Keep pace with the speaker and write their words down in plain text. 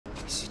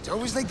it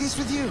always like this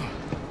with you?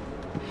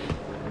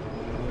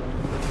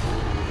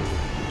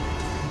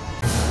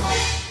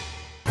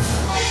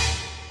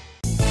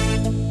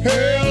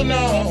 Hell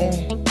no,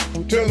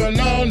 to the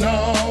no,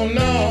 no,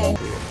 no.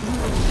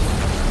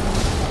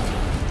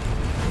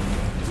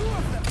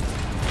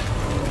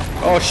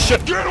 Oh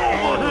shit! Get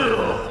over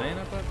here! Ain't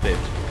about bitch.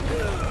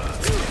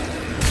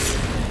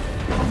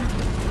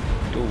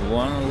 You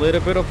want a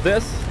little bit of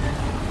this?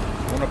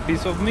 Want a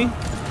piece of me?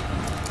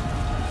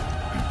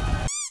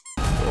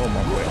 Oh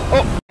my god!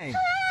 Oh!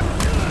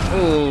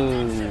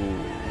 Oh!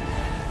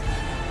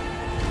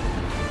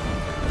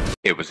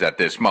 It was at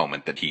this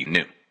moment that he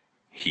knew.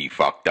 He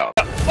fucked up.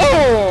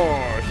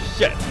 Oh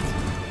shit!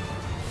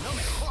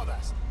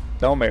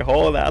 No me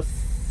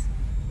jodas.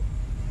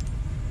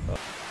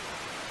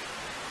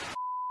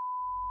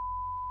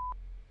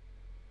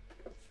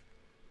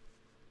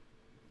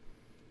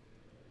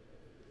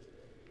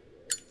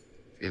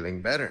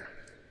 Feeling better?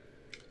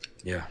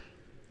 Yeah.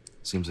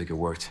 Seems like it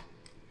worked.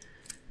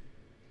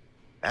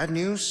 Bad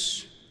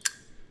news?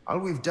 All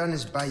we've done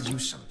is buy you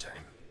some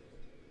time.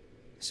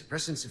 The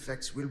suppressant's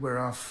effects will wear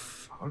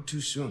off all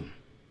too soon.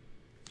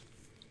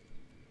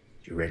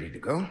 You ready to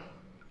go?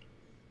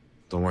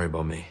 Don't worry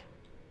about me.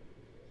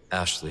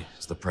 Ashley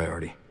is the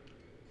priority.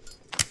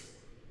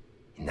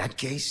 In that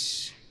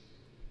case,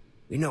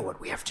 we know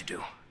what we have to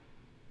do.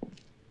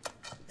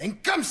 Then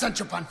come,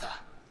 Sancho Panza!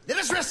 Let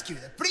us rescue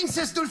the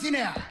Princess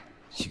Dulcinea!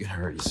 You can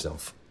hurt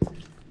yourself.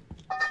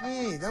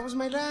 Hey, that was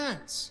my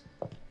lance.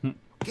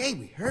 Okay,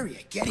 we hurry,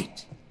 I get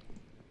it.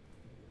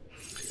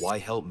 Why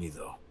help me,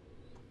 though?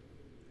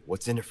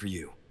 What's in it for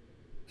you?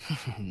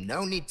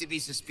 No need to be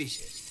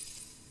suspicious.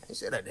 I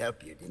said I'd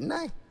help you, didn't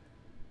I?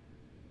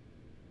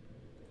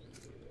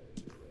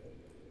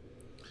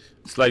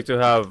 It's like to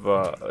have,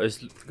 it's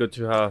good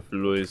to have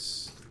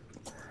Luis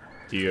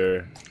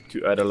here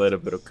to add a little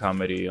bit of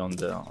comedy on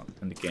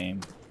the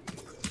game.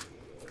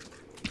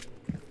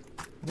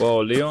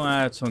 Well, Leon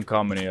adds some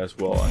comedy as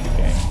well in the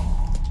game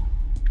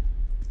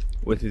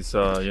with his,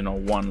 you know,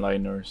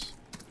 one-liners.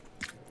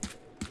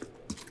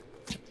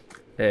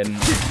 And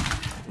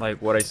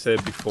like what I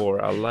said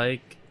before, I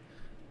like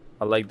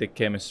the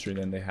chemistry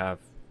that they have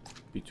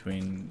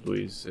between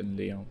Luis and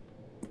Leon.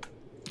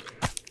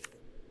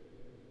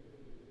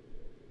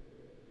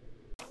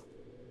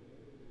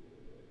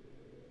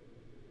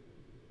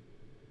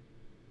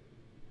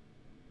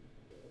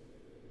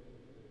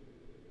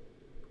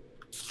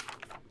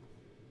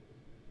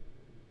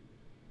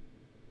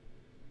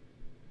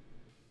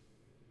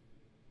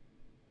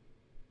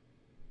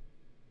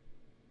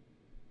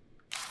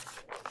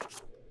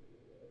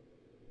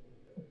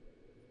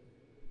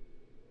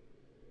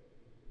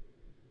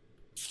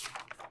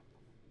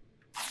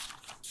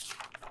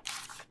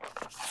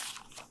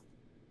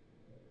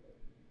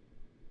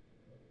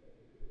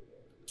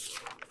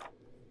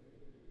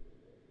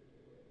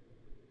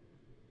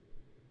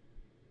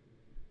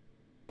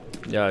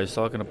 Yeah, he's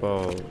talking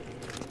about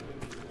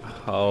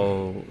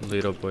how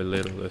little by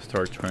little they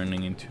start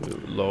turning into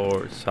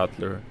Lord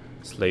Sattler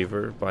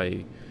Slaver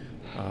by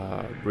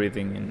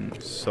breathing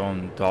in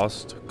some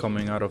dust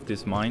coming out of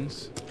these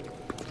mines.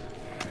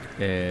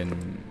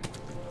 And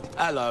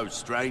hello,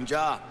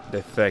 stranger. The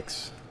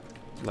effects,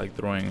 like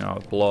throwing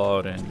out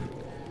blood and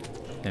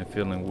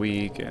feeling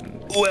weak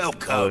and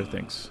welcome. Other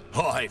things.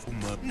 Hi,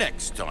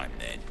 next time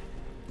then.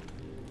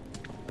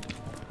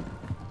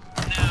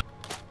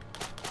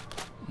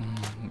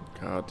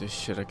 God, this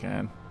shit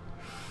again.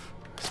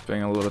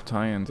 Spending a lot of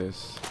time in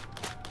this.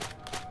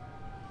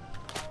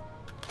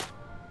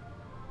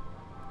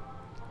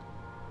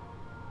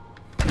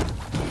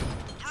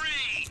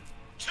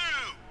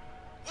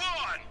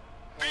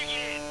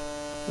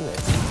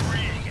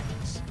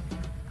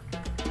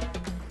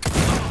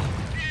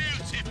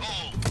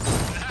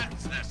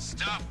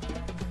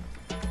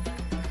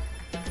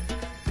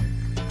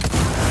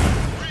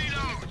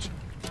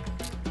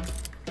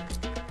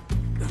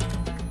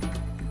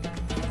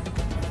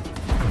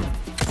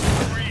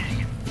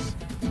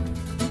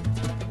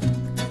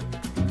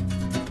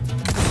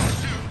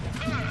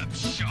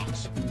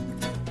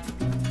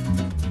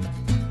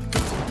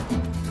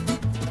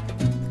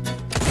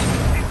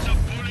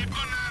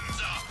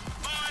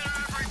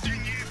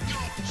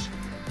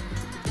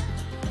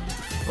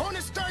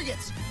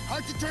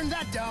 Hard to turn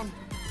that down.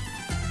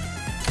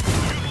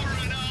 You're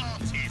an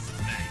artist,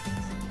 mate.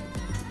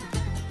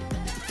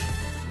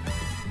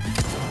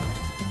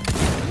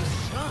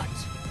 Shot.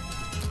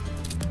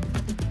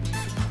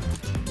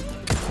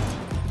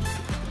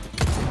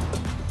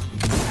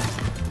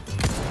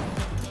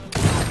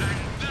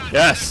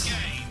 Yes.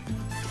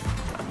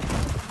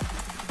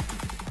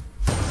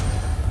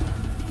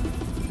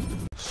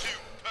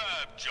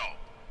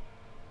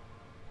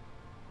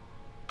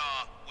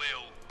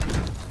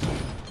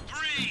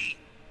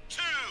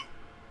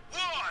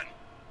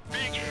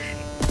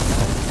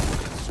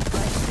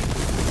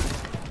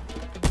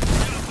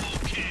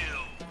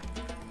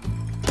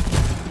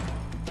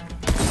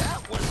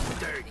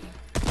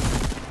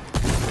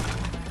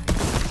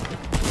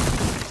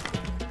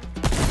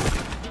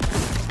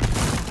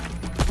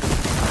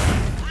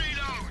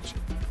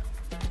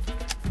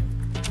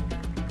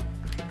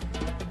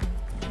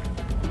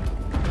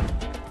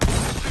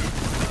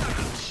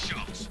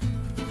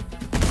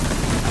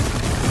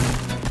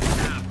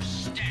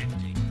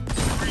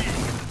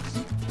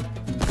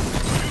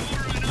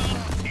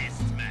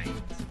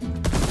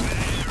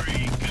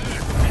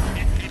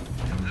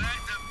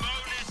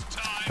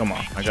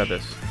 I got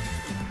this.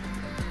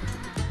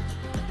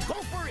 Go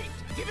for it!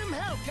 Give him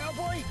hell,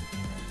 cowboy!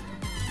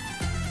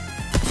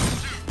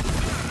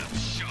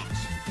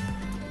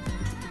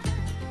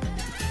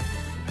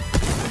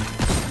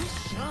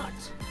 Shot!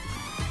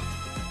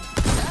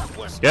 That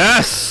was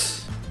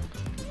Yes!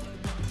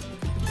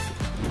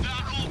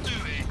 That'll do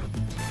it.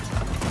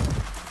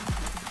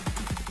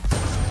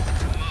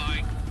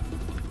 Mine.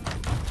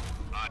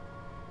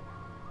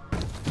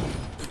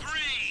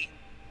 3,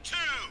 2,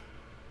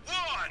 1,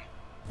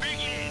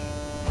 begin.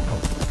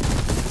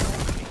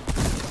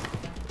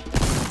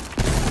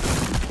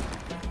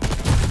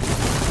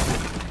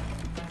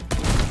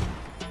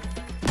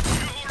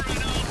 You're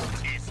an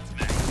artist,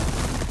 mate.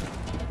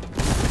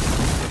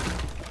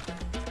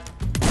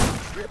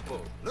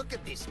 triple. Look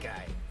at this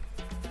guy.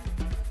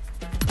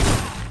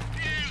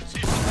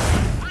 Beautiful.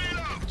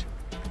 Reload.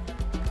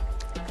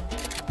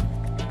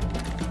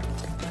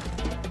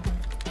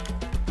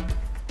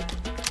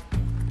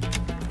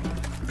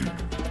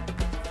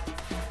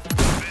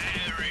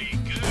 Very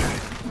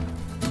good.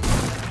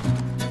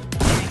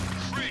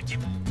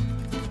 Incredible.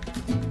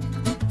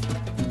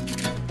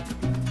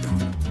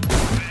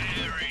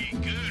 Very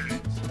good.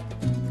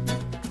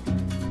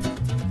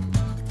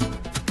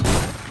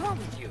 What's wrong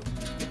with you?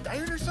 You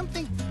tired or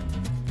something?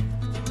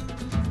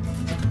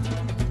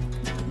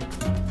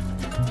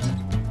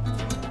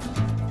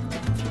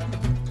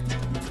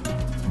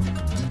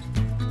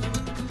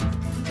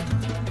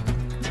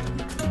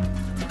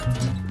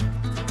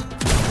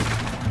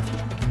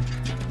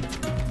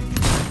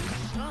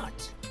 Shot.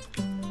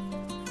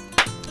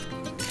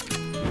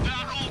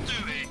 That'll do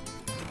it.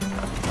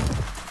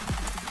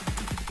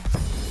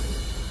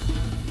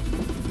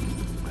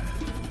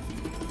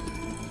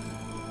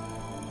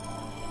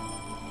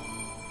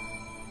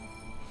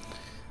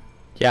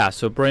 Yeah,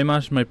 so pretty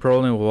much my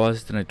problem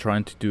was that I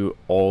trying to do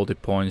all the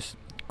points,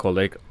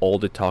 collect all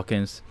the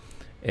tokens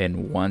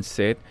in one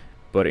set,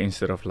 but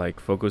instead of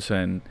like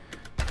focusing,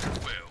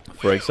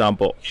 for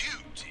example, You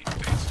did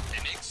better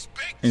than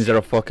expected. instead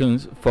of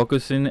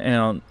focusing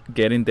on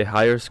getting the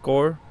higher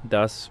score,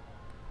 that's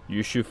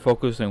you should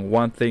focus on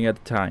one thing at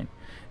a time.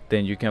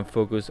 Then you can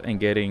focus on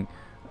getting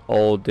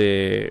all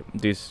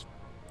these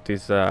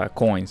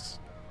coins,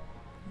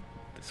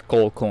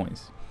 skull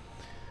coins.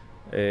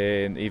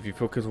 And if you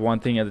focus one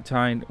thing at a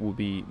time, it will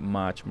be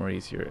much more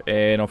easier.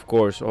 And of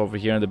course, over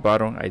here in the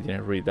bottom, I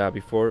didn't read that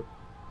before.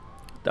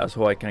 That's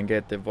how I can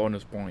get the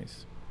bonus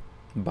points,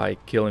 by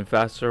killing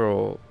faster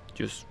or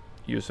just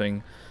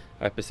using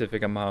a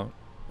specific amount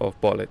of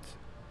bullets.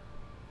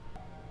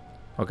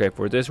 Okay,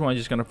 for this one, I'm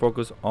just gonna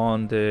focus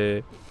on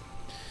the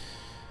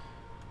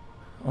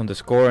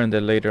score, and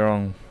then later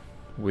on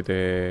with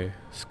the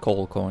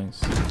skull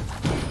coins, the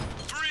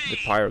 3,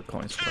 pirate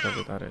coins,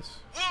 whatever that is.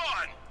 1.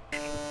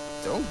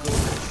 Don't go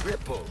for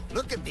triple.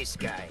 Look at this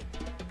guy.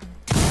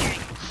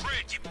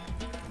 Incredible.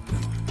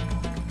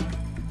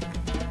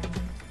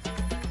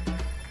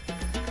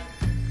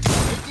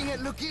 Making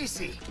it look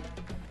easy.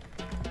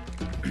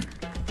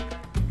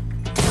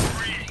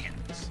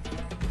 Brilliant.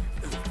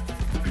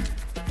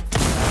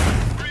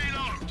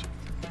 Reload.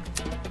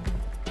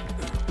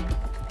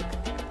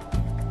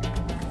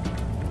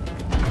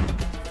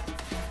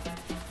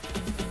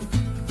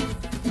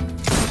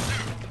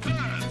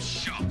 Superb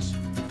shot.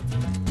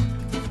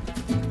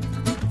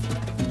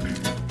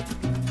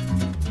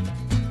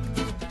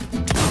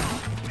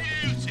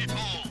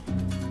 Beautiful.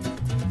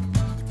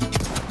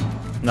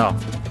 No.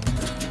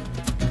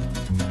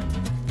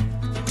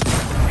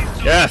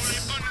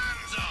 Yes.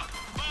 Bonanza.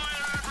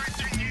 Fire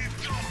everything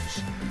you've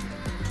got.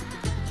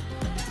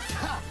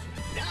 Ha!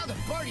 Now the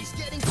party's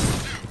getting...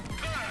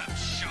 Superb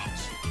shot.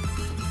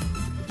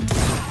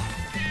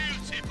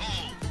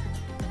 Beautiful.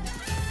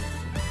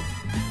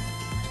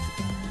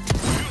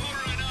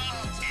 You're an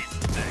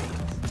artist, mate.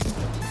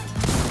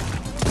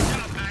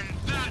 And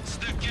that's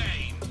the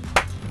game.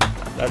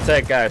 That's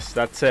it, guys.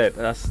 That's it.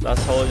 That's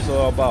all it's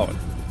all about.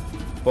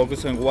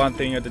 Focus on one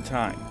thing at a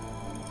time.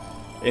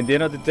 At the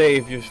end of the day,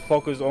 if you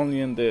focus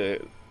only on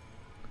the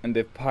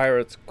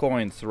pirates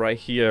coins right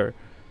here,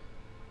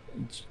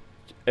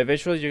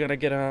 eventually you're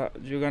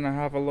gonna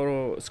have a lot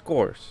of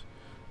scores,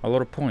 a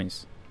lot of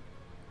points.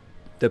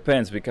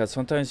 Depends, because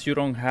sometimes you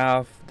don't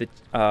have the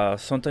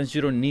sometimes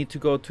you don't need to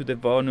go to the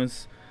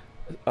bonus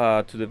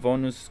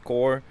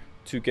score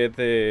to get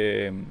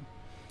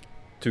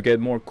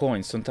more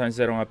coins. Sometimes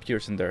they don't appear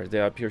in there.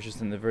 They appear just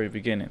in the very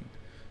beginning.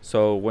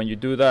 So when you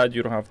do that,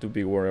 you don't have to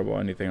be worried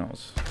about anything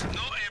else.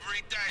 Not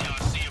every day I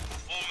see a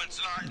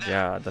performance like that.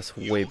 Yeah, that's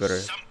way You're better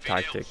something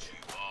tactic. else, you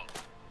are.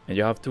 And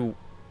you have to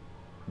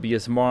be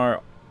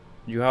smart.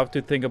 You have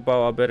to think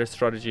about a better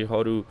strategy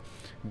how to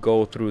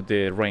go through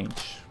the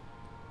range.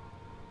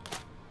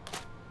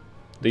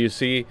 Do you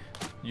see?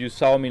 You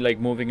saw me like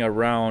moving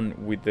around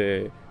with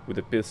the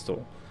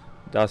pistol.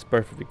 That's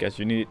perfect because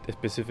you need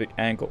specific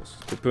angles.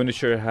 The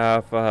Punisher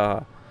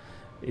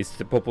is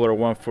the popular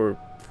one for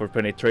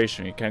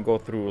penetration. You can go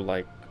through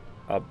like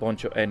a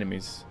bunch of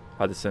enemies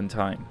at the same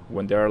time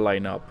when they are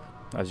lined up,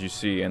 as you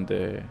see in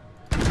the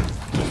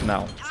just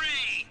now.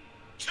 3,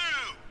 2,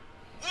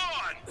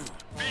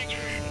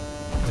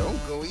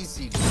 go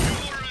easy.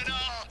 You're an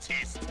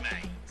artist,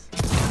 mate.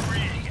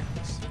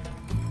 Brilliant.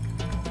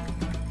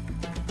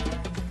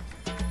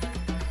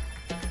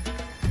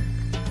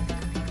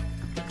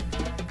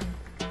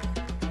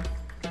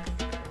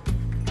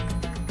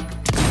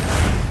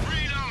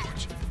 Reload.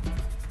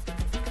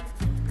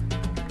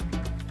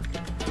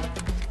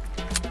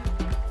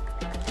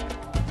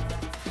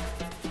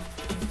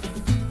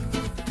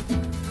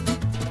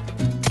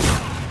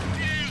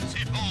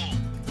 Beautiful.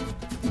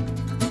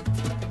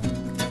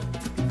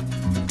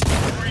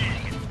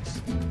 Brilliant.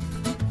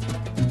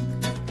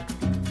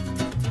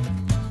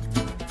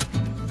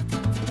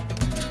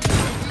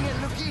 Making it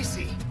look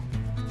easy.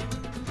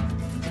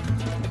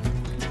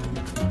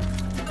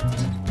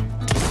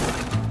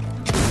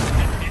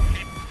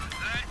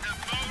 Let the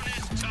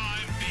bonus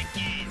time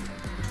begin.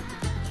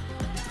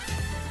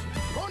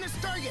 Bonus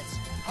targets.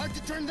 Hard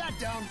to turn that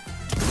down.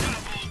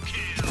 Double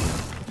kill.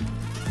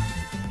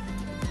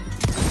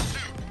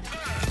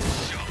 Superb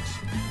shot.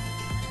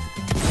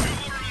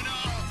 You're an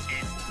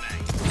artist,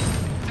 mate.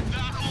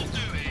 That'll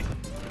do it.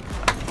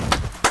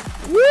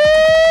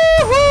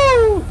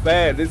 Woohoo!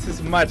 Man, this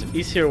is much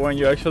easier when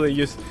you actually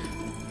just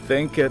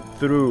think it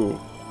through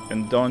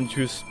and don't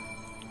just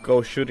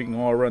go shooting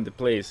all around the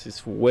place.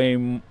 It's way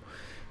man,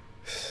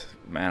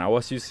 I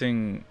was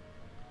using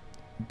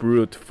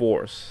brute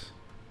force.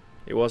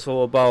 It was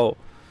all about,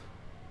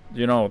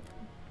 you know,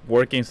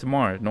 working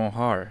smart, not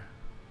hard.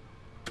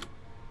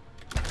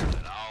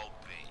 But I'll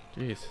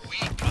be. Jesus. We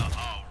got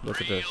a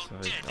Look at real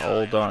this. Deadite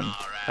All done. on our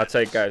That's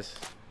it, guys.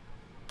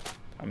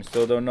 I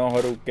still don't know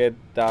how to get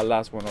that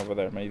last one over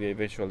there. Maybe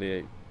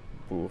eventually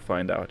we'll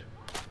find out.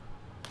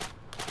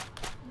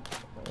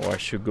 Or I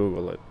should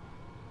Google it.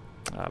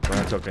 But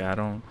that's okay.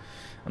 I'm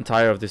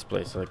tired of this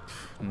place. Like,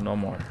 no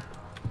more.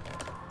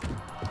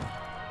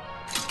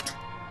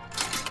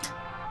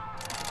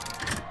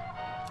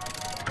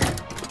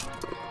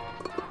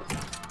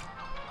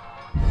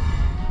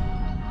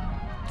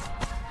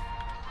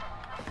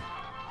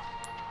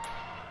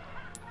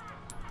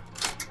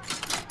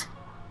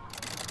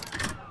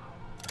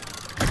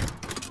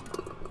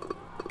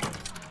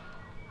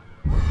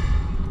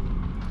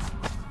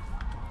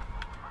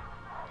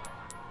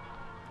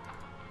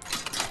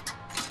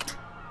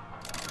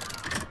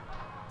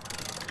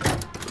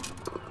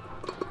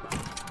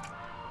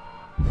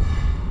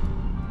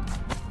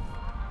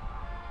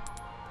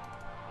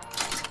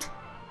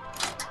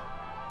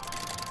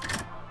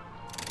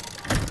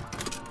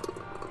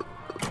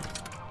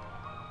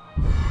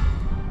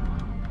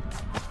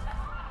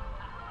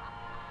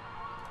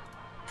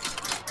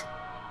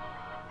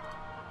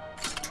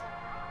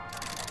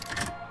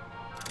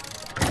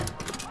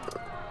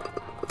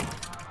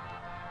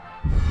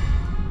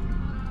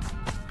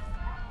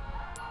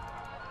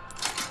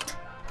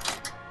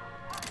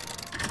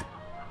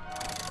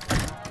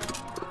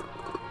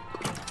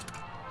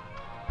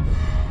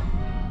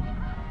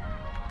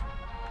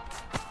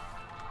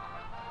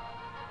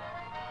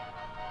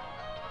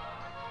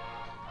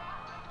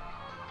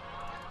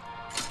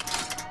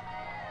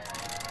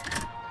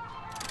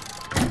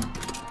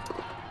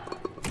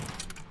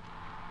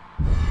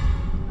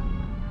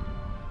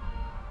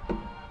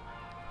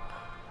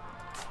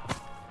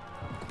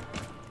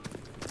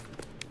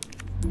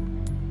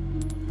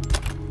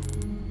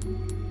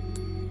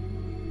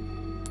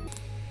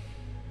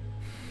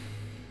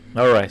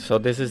 Alright, so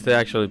this is the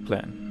actual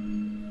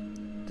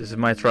plan. This is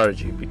my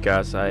strategy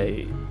because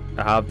I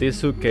have this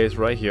suitcase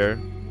right here.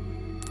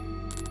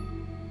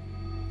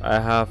 I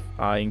have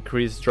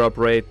increased drop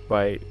rate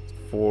by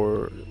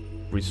 4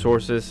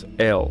 resources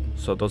L.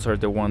 So those are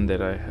the ones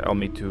that help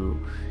me to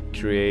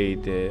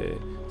create the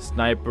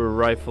sniper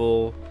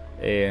rifle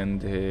and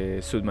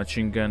the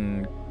submachine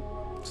gun.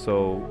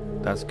 So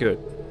that's good.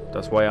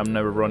 That's why I'm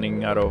never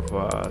running out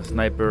of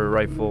sniper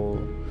rifle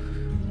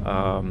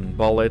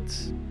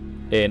bullets,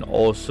 and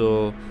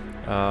also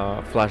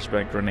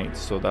flashbang grenades.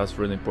 So that's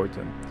really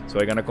important. So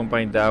I'm gonna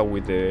combine that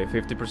with the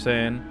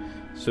 50%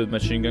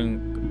 submachine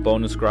gun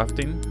bonus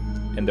crafting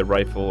and the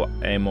rifle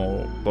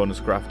ammo bonus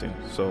crafting.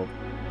 So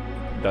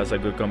that's a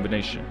good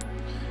combination.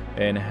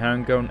 And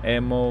handgun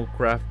ammo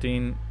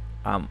crafting,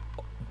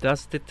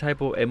 that's the type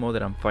of ammo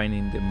that I'm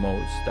finding the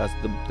most. That's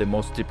the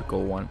most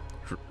typical one.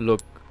 Look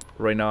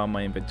right now in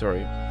my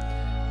inventory,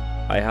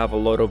 I have a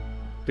lot of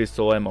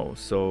pistol ammo,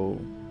 so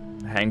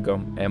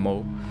handgun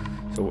ammo.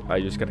 So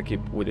I just gotta keep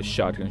with the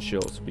shotgun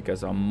shells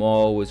because I'm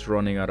always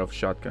running out of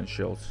shotgun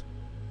shells.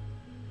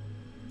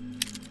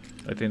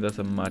 I think that's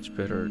a much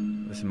better,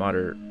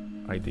 smarter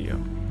idea,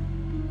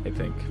 I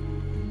think.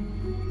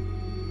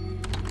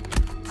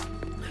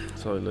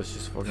 So let's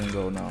just fucking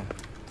go now.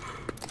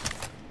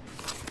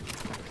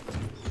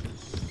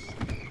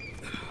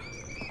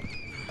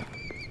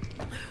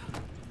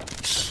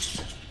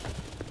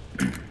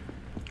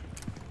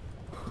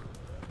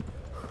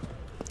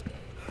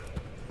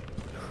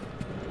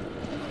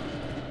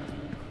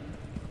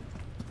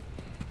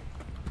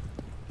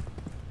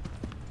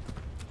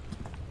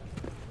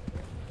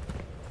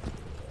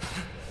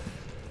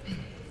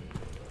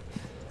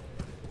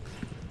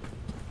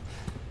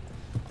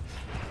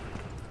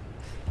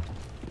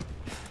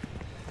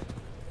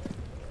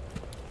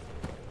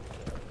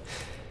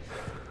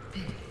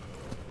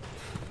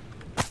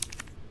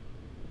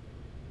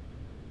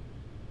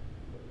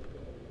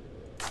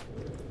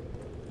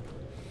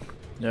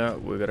 Yeah,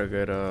 we gotta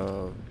get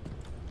a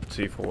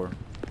C4 for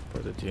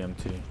the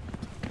TMT.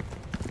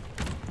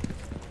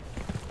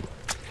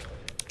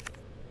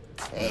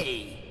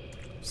 Hey,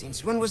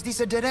 since when was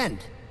this a dead end?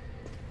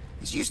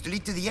 This used to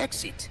lead to the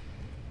exit.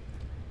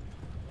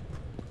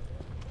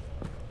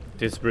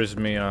 This brings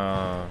me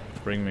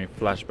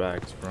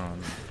flashbacks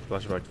from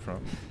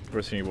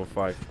Resident Evil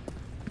 5.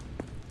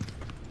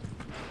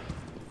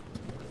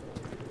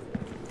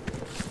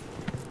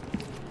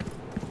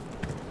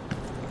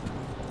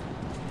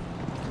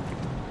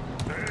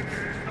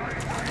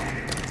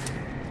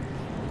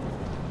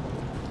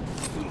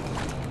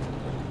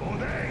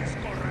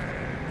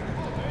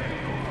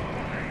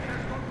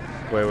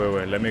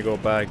 Wait, let me go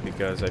back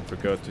because I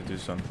forgot to do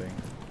something.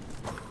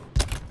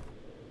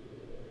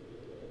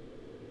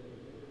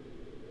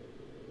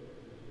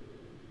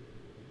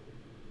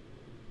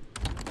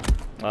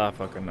 Ah,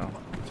 fucking no.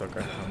 It's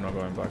okay, I'm not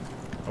going back.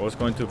 I was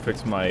going to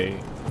fix my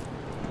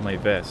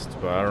vest,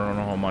 but I don't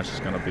know how much it's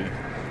gonna be.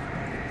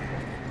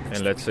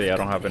 And let's say I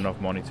don't have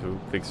enough money to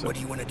fix it. What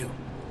do you want to do?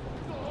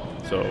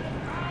 So,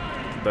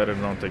 better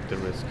not take the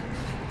risk.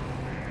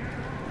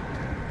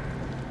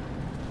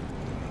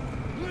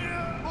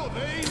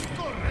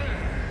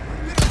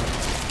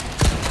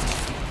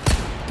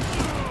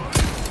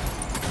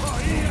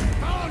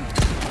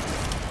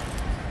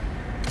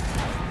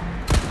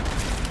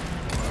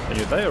 Can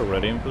you die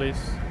already, please?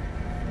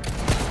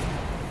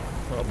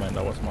 Oh man,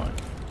 that was mine.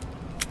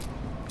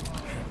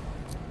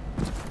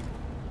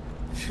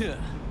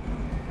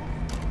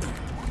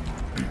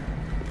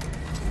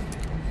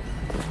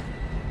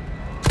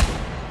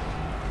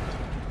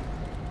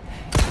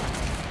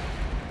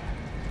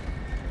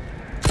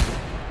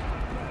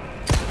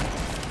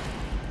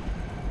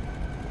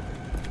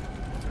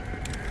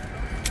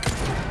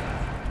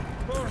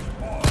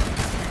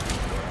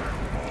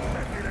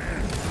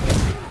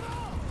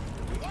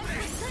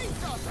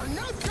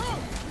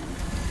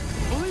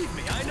 Believe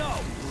me, I know.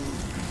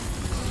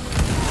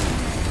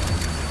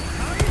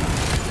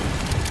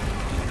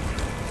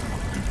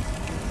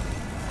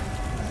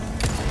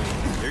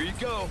 Here you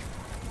go.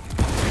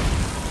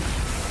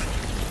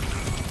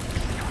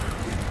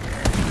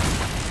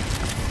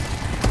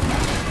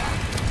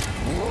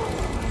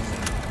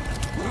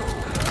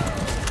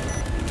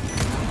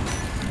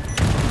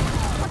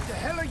 What the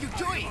hell are you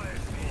doing?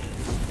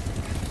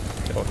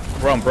 Yo,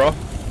 run, bro.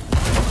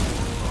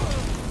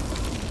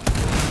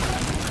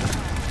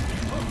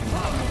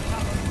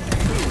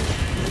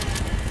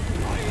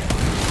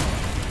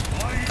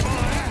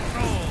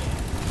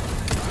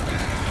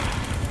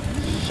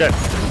 Shit.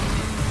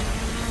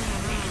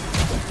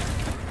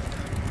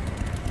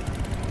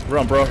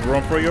 Run, bro.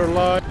 Run for your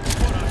life.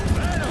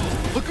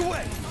 Look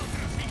away.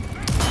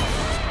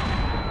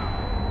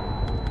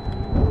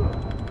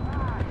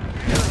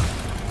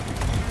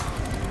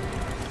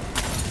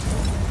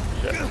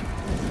 Shit.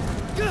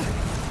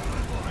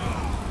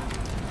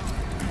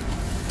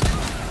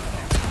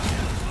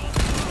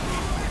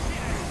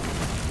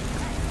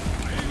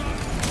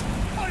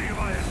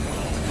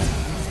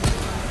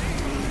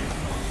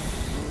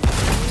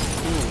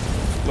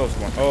 Close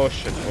one. Oh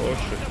shit. Oh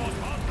shit.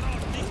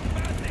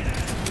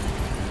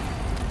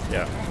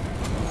 Yeah.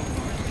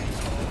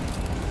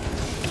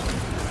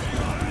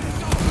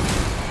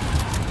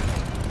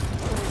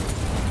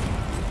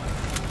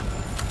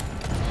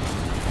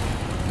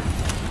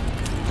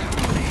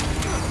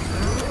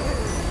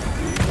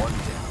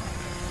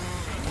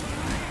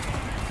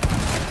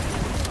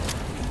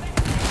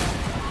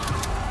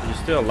 You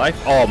still alive?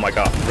 Oh my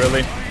god,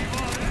 really?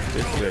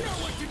 This bitch.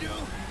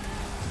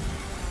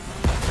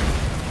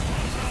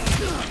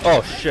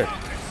 Oh shit.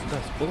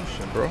 That's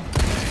bullshit, bro.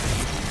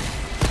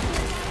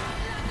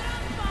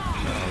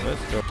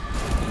 Let's go. I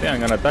think I'm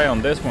gonna die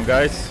on this one,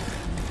 guys.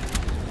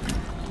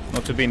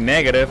 Not to be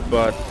negative,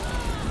 but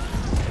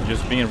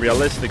just being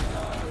realistic.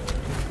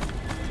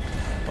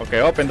 Okay,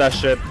 open that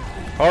shit.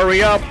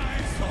 Hurry up!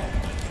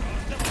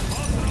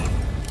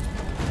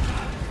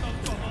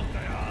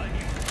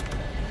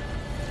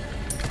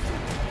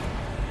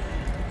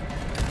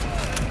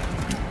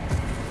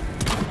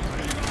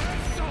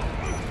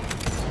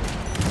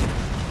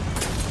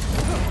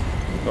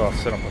 Oh,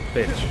 son of a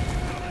bitch.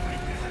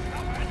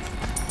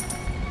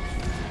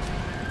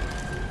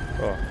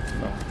 Oh,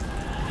 no.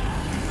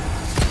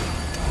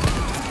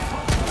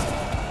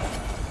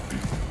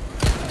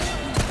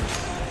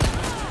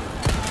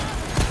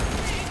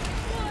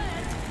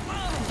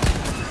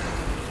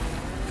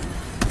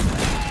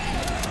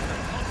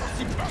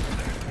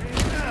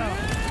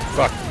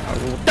 Fuck, I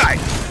will die!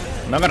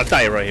 I'm not gonna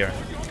die right here.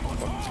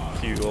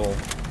 Fuck you all.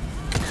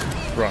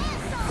 Run.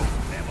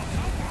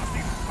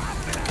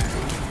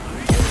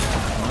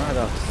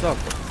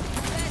 Motherfucker.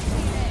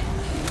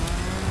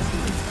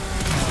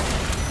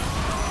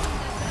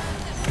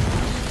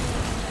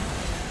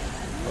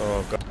 Oh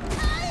god.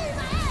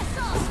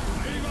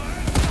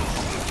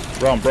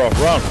 Run, bro,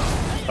 run!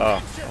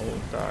 Ah, I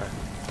will die.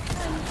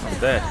 I'm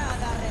dead.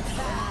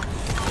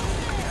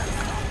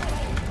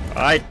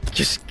 I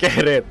just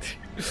get it.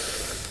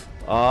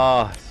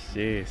 Ah,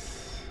 jeez.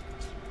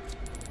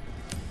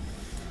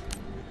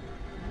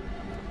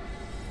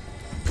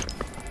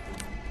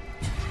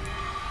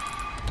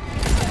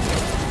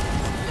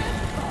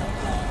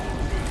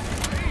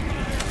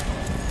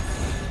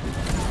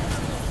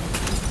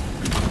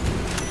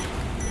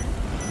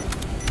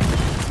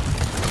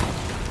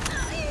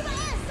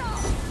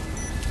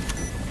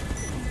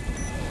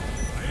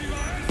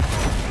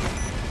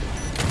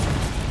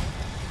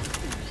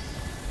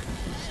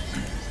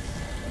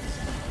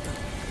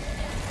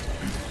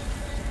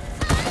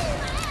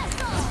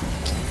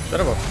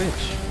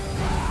 bitch.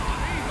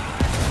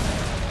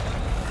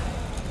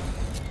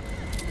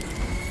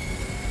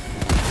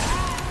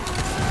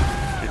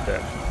 Get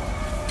that.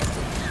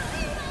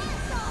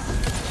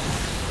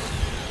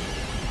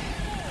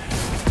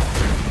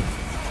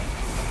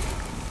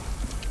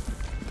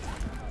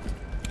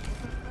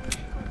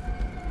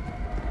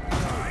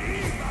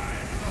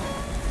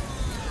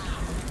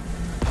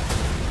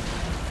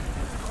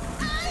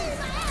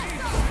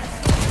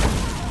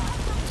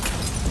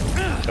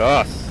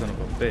 Ah, son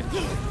of a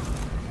bitch.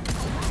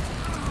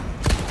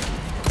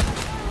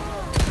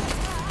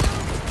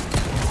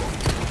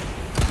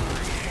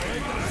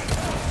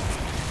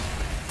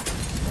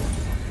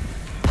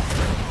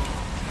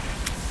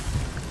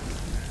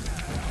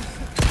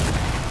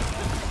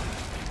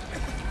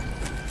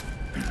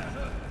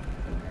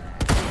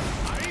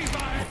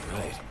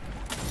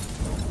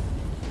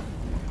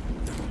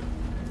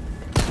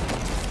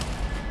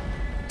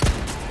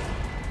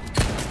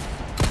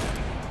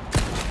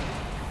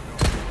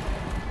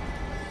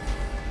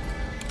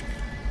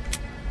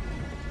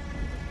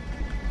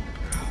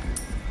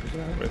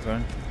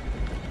 Everything.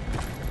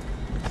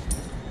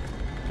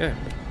 Okay.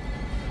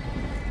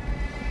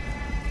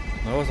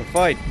 That was a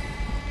fight.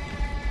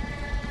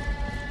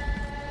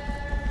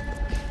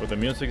 But the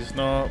music is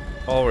not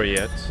over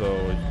yet,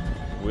 so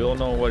we all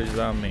know what does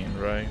that mean,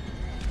 right?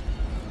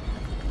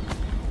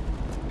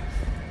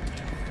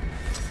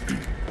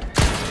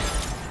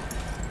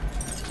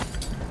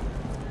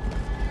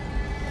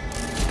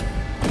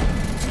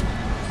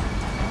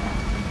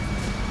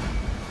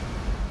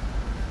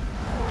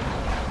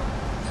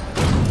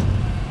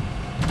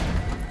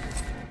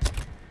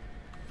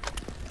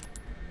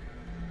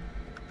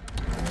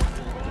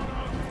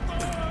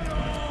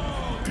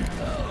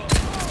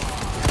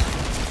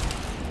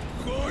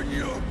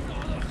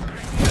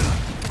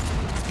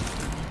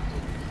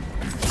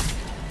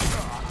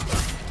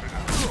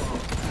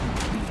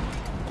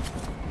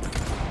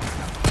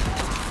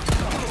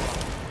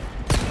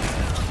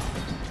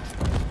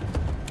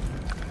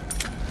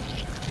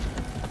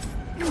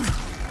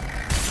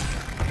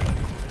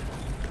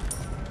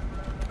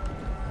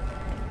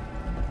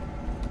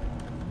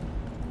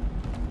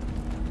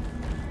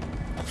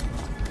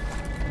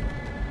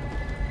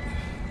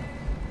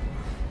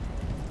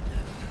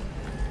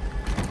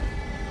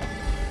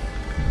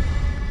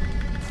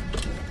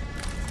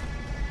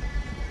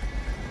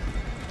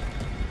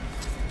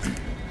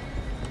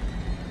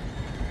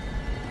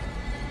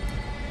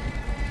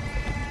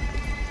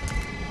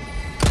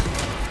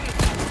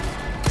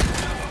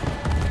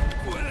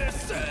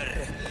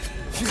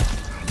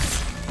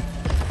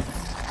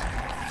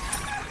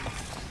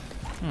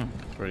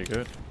 Pretty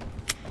good.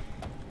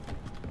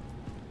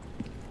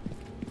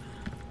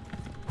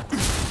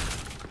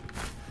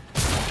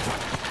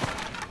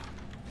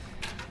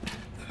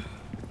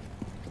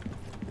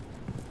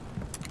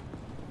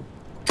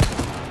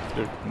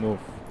 Dude, move.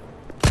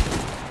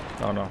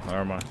 Oh no,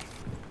 never mind.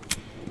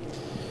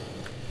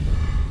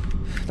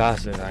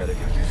 That's it.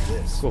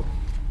 Cool.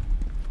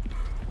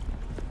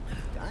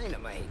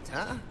 Dynamite,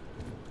 huh?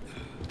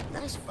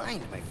 Nice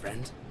find, my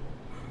friend.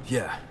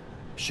 Yeah,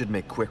 should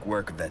make quick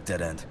work of that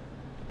dead end.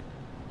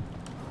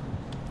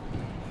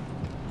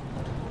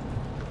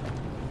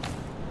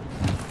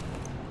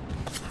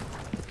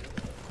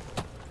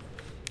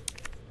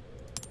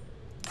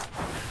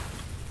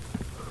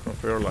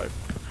 For your life.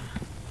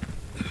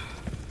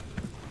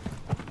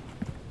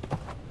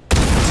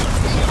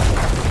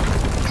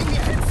 Give me a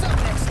heads up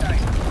next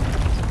time.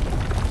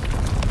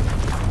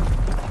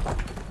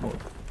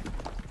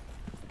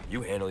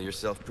 You handle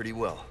yourself pretty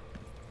well.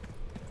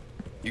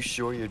 You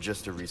sure you're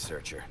just a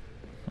researcher?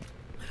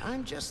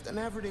 I'm just an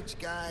average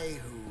guy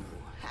who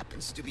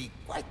happens to be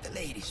quite the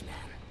ladies' man.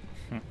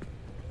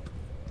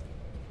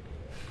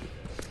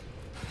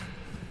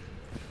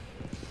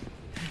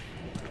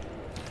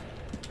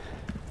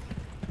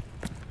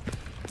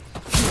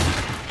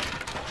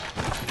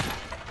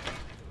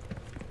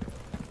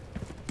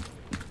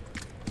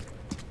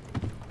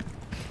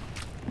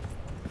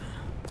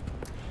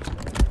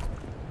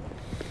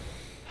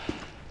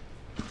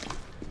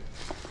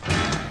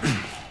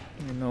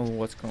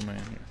 What's coming in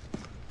here?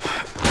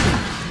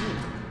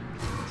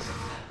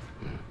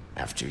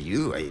 After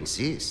you, I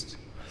insist.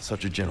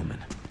 Such a gentleman.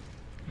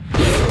 I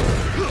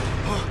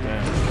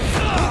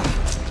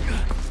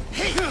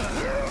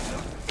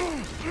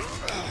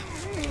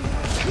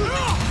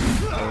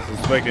was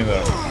expecting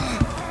that.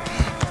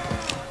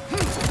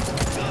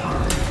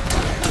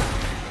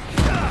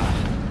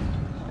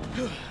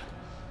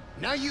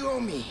 Now you owe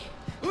me.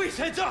 Luis,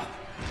 heads up!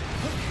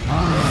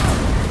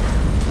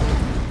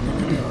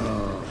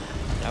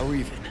 Now we're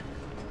even.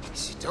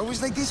 Is it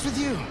always like this with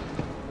you?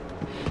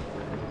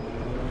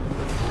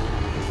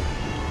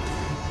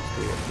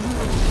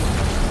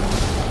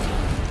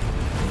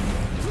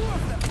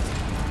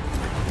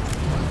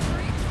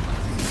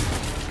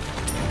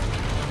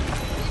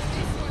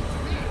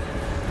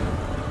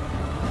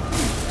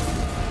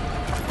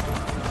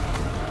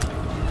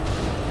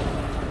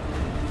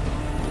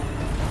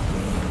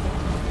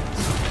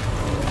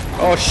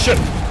 Oh shit!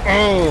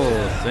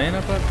 Oh, son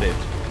of a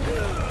bitch.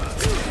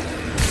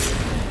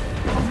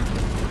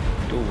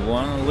 You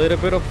want a little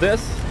bit of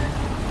this?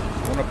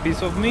 Want a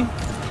piece of me?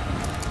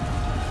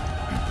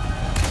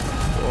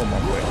 Oh my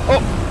boy.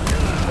 Oh!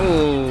 Oh!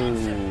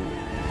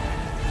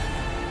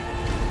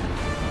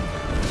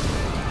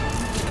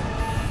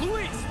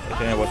 I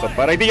think it was a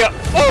bad idea.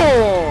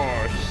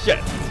 Oh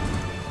shit!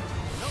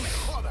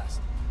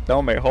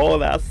 No me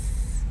jodas.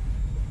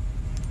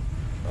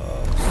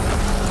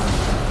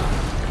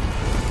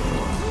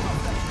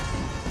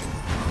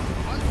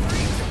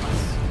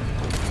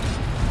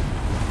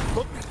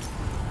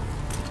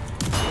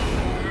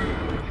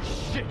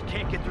 Shit,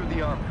 can't get through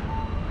the armor.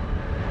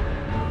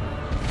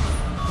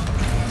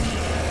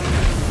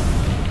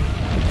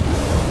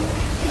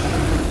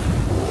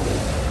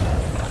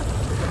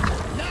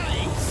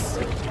 Nice!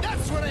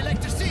 That's what I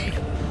like to see!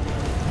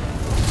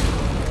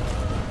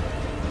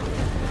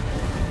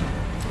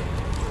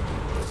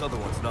 This other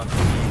one's not too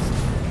easy.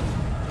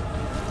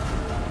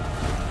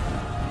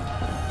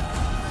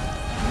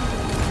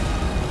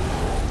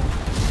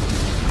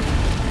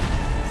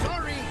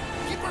 Sorry,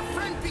 keep our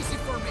friend busy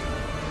for me.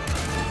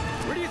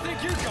 Where do you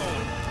think you're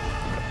going?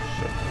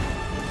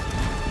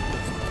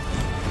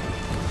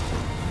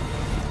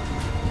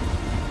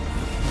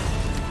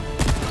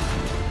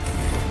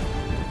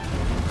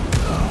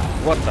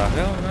 What the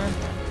hell, man?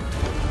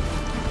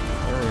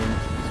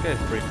 This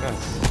guy's pretty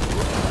fast.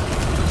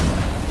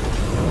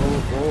 Whoa,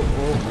 whoa,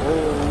 whoa,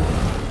 whoa.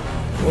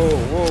 Whoa,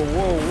 whoa,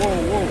 whoa, whoa,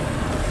 whoa.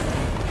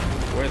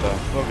 Where the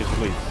fuck is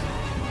police?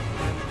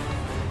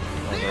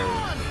 Oh, there.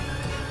 Leon!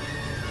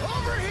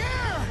 Over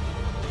here!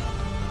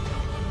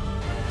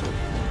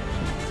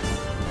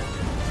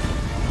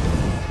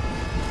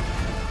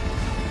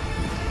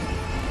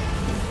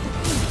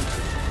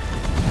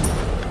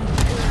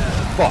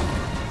 Fuck.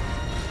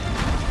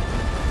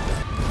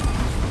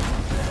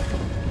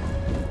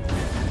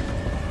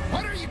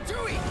 What are you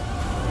doing?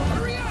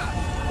 Hurry up!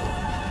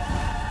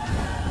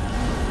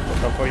 What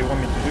the fuck you want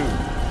me to do?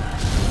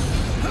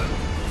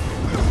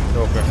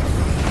 Okay.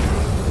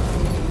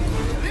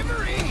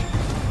 Delivery!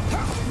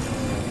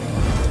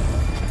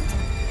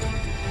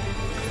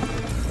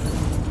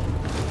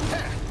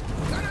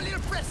 Got a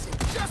little present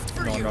just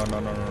for No, you. no, no,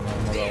 no, no, no, no,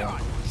 that Leon,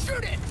 one.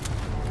 shoot it!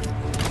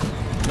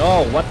 No,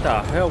 what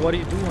the hell? What are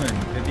you doing?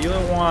 The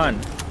other one.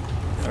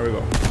 There we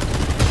go.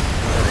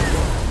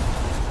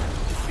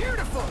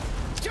 Beautiful!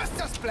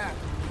 Just as planned.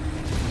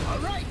 All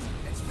right,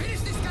 let's finish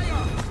this guy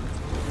off.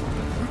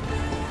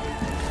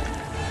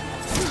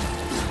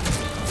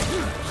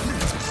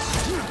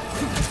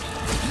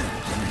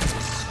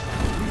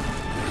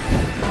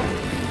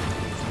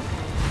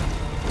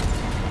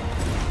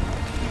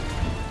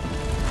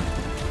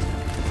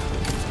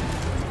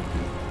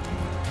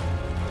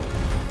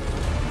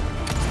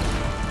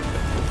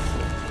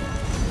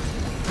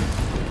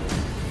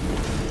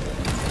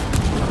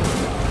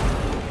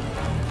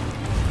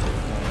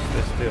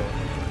 Stay still.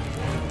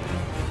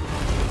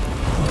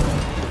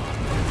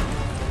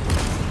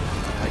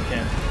 I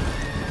can't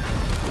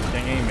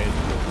aim it.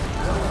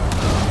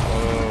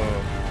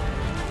 Oh.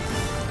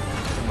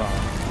 Come on.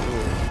 Do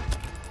it.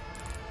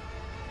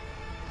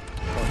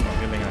 Oh, no,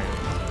 healing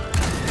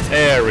items.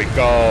 There we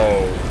go.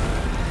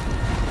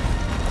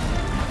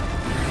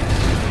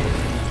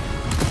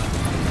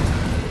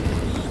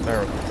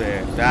 That's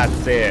it.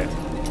 That's it.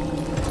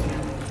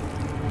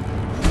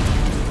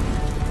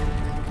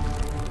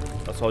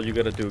 That's all you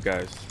gotta do,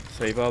 guys.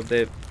 Save up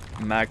the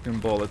magnum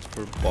bullets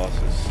for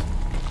bosses.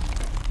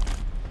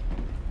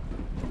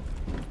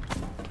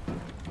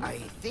 I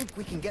think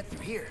we can get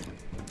through here.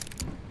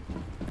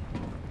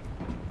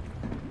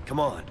 Come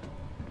on.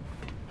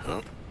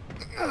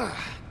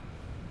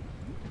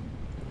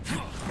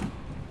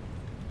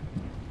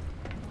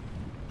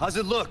 How's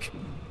it look?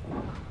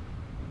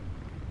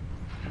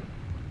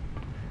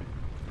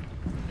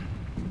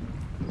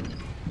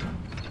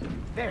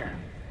 There,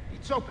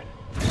 it's open.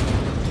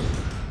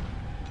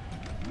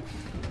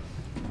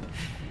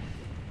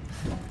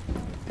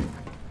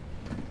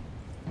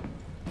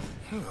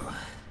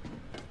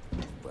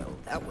 Well,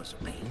 that was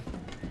a pain.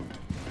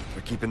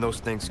 They're keeping those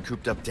things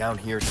cooped up down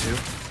here too?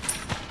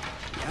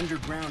 The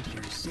underground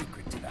here is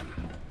sacred to them.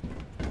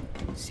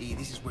 See,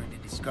 this is where they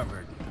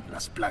discovered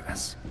Las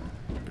Plagas,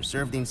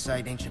 preserved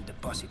inside ancient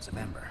deposits of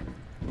ember.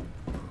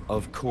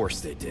 Of course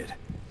they did.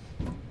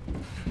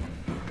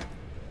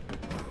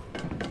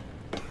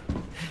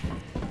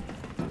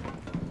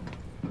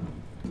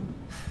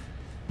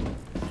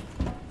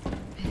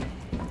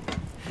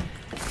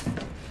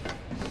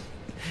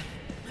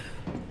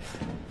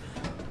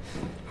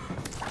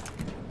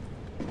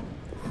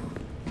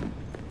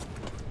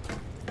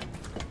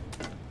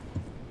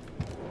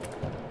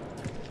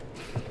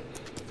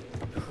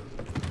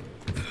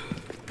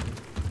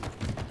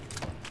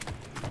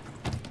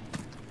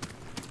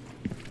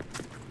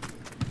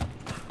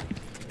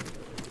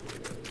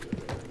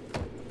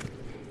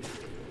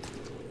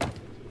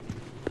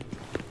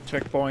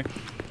 Checkpoint.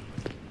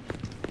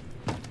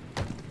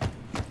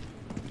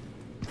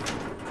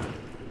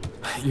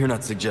 You're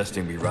not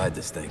suggesting we ride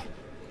this thing?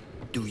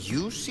 Do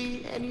you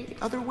see any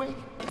other way?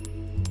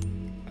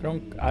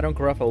 I don't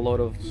grab a lot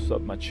of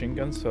submachine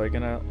guns, so I'm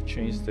gonna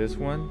change this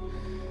one.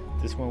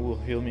 This one will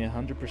heal me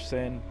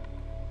 100%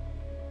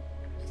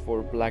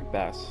 for black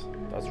bass.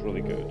 That's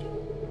really good.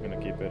 I'm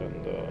gonna keep it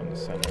on the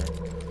center.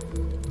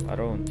 I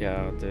don't.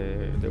 Yeah,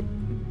 the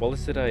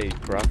bullets that I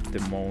grab the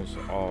most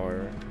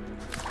are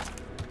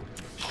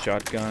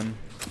shotgun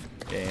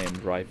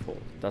and rifle.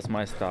 That's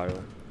my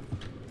style.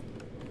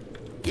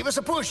 Give us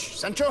a push,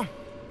 Sancho.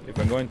 If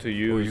I'm going to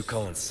use, Who are you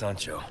calling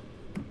Sancho?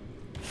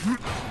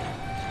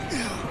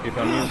 if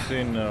I'm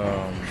using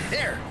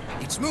There,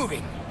 it's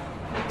moving.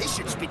 This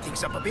should speed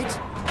things up a bit.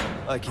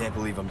 I can't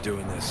believe I'm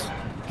doing this.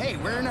 Hey,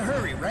 we're in a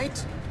hurry,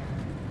 right?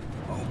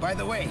 Oh, by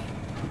the way,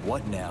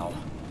 What now?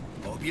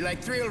 hope you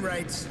like thrill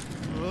rides.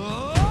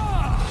 oh,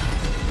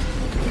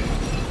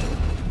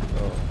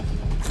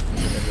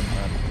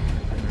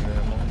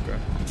 okay.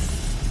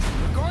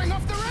 We're going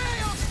off the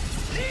rails!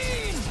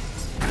 Lean!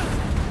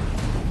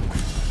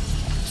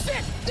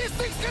 Shit! This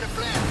thing's gonna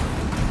flip!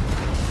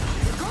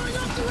 We're going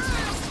off the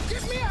rails!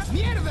 Give me a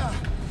mierda!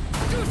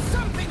 Do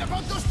something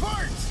about those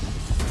parts!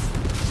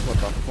 What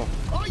the fuck?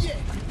 Oh yeah!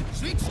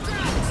 Sweet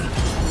straps!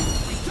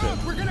 We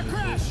don't, we're gonna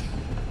crash!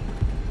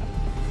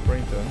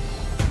 Brain dance.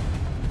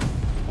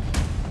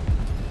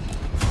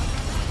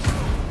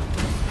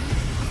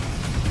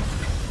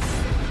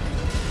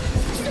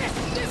 Shit!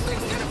 This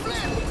thing's gonna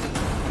flip!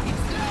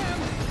 It's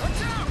slammed!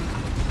 Watch out!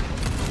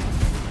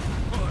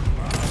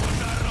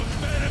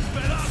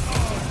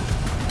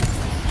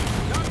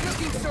 Not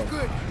looking so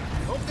good.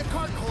 I hope the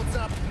cart holds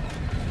up.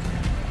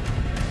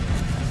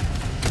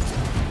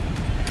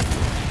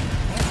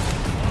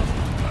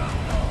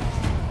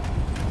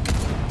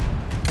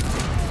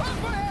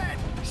 Up ahead!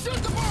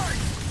 Shoot the board!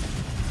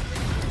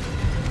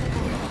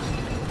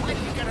 Why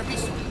you gotta be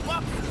so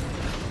bumpy?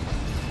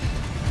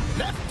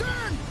 Left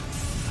turn!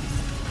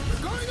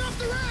 We're going off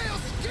the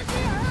rails! Give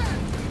me a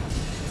hand!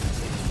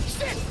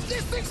 Shit!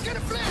 This thing's gonna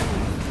flip!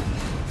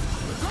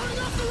 We're going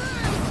off the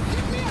rails!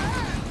 Give me a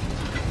hand!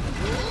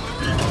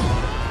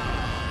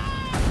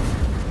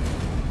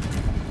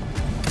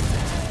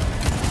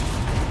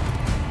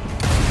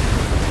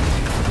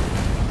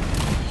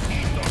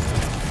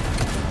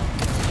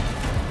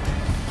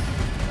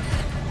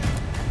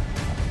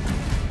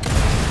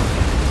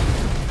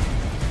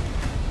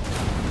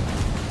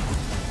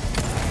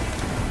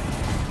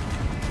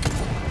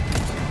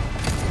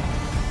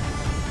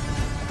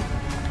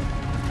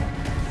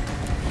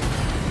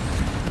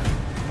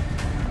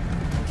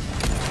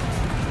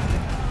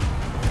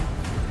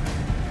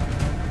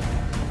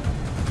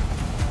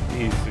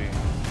 Easy.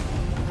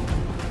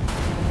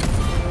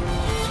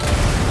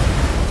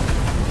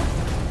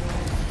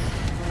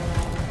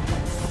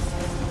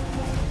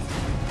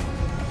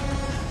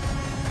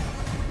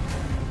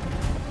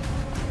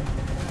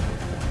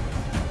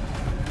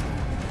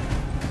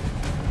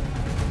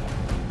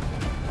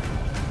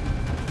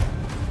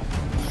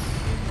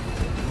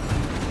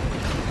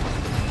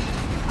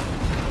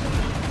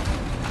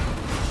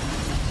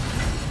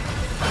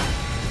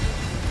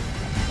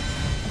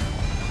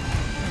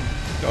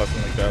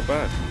 Wasn't like that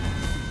bad.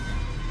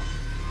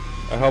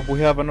 I hope we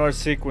have another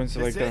sequence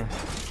like that.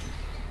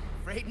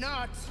 Afraid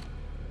not.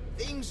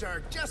 Things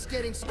are just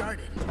getting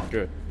started.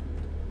 Good.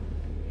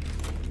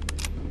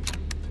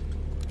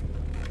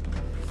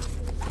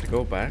 To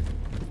go back?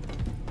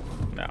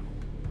 No.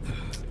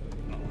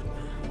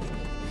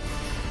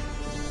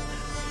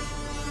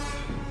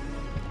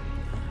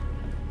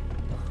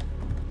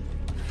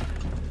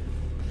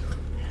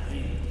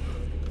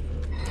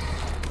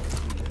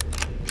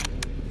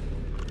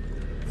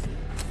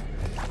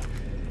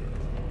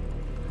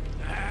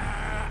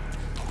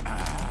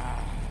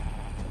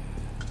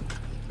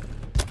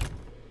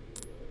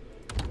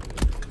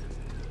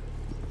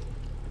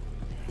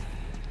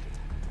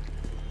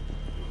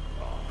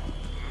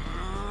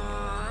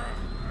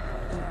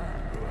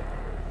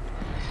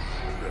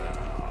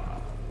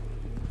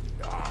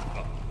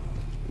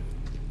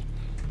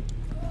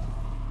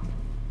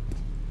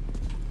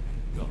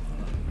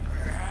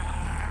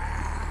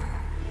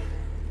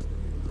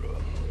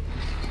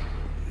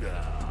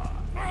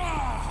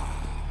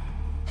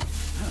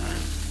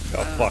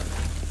 Oh fuck.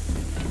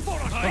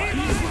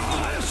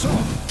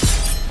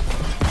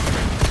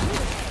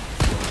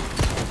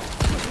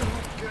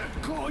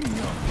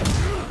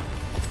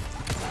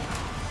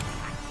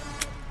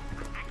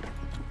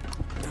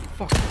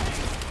 Fuck.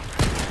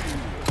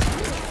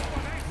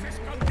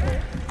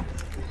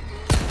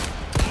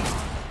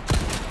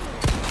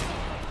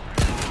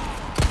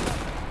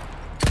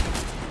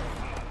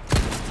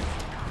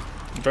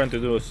 I'm trying to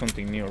do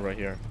something new right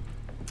here.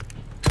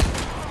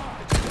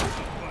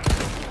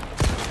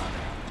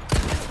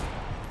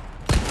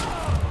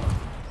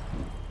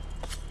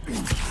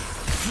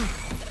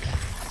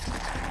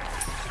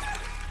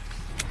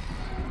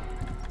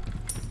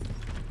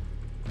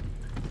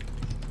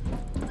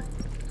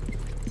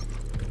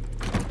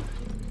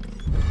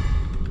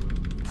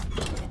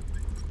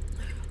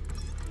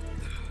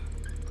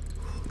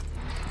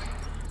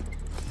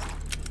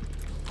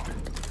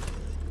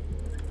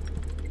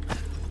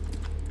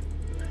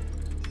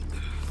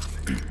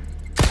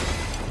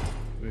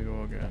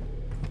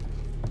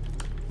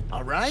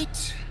 All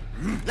right,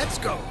 let's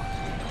go.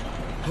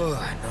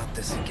 Not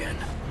this again.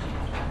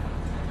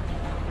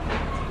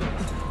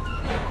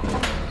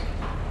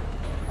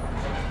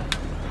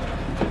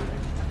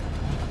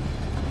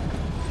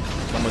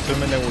 I'm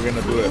assuming that we're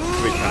gonna do it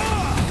 3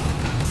 times.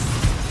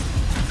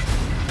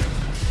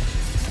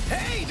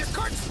 Hey, the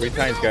cart's 3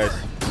 tipping times, over. guys.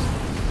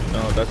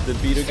 No, that's the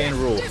video game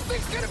rule. This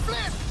thing's gonna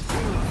flip.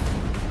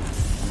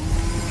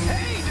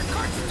 Hey, the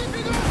cart's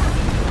tipping over.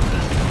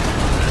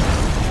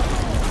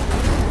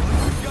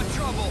 We've got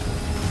trouble.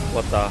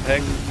 What the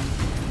heck?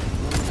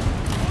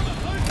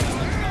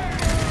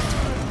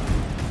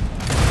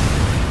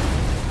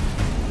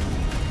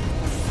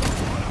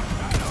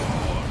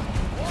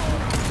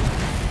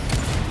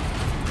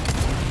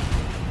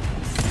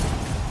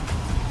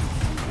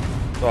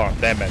 Oh,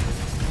 damn it.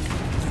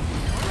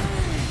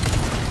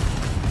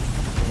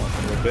 Come on,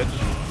 little bitch.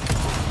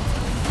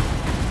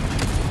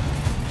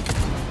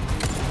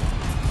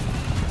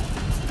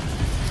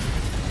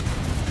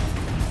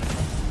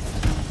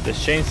 The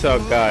chainsaw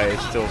guy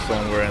is still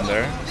somewhere in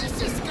there.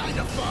 This is kind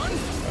of fun.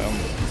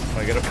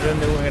 I get a feeling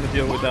that we're gonna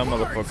deal with that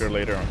motherfucker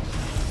later on.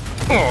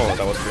 Oh,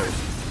 that was close.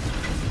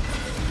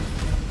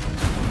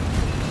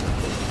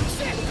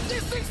 Shit,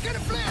 this thing's gonna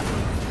flip.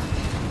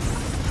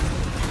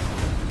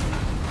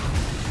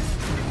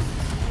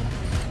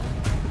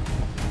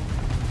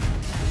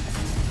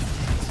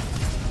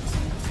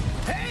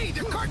 Hey,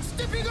 the cart's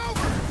tipping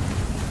over.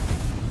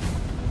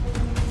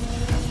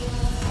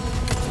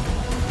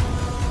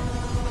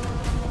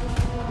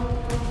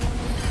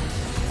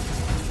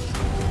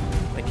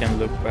 I can't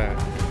look back.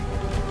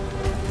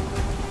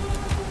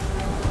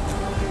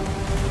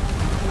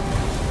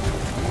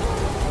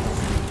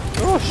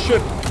 Oh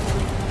shit!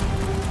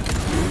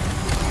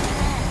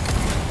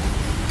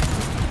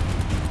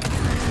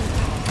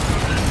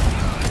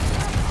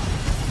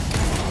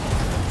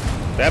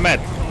 Damn it!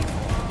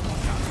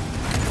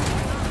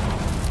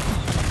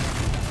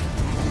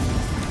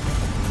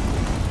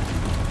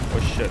 Oh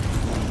shit.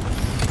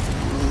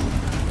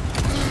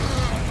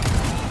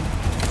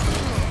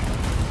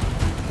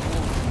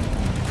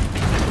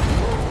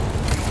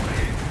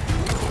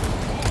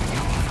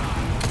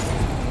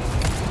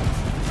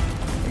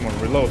 Come on,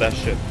 reload that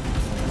shit.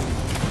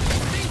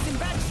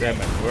 Damn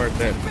it, we're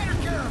dead. Better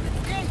care of it,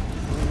 okay?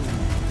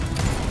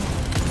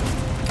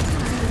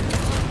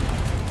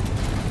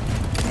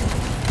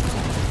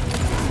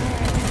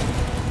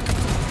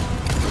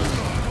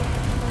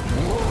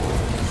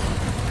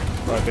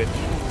 Bye, bitch.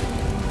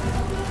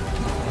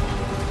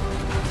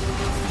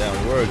 Damn,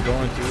 we're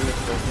going to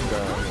fucking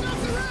die. Off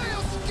the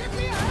rails, give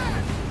me a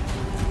hand.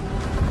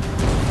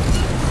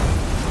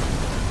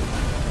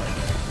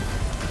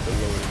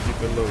 Keep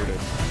it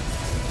loaded.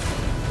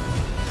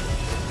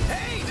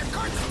 Hey, the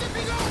cart's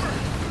tipping over.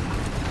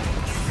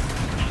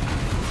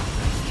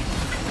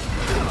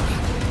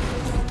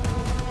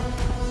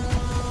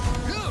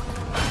 Look,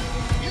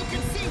 you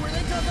can see where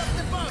they dug up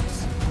the bugs.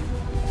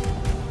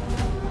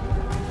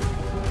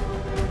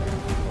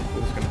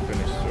 Who's gonna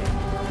finish soon?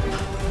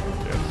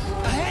 Yes.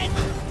 Ahead.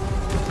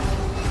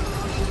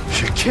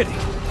 You're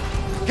kidding.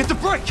 Get the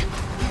brake.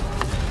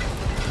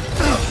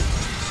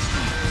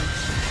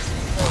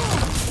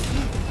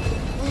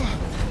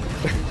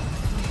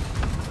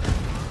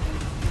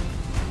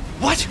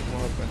 What?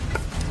 What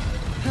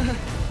happened?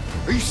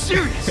 Are you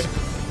serious?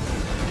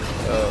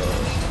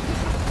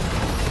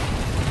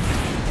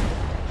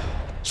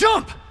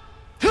 Jump!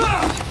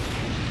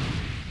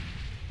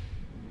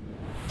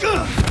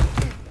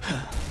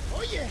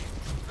 Oh yeah.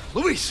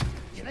 Luis!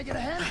 Can I get a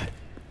hand?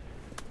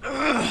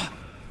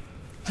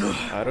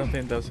 I don't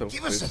think that's how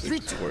Give us a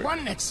physics work.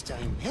 3-2-1 next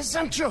time, eh,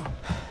 Sancho?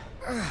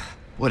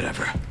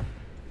 Whatever.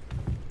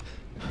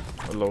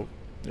 Hello.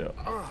 Yeah.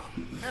 Oh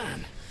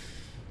man.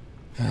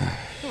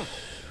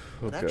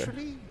 But Okay.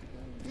 actually,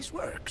 this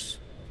works.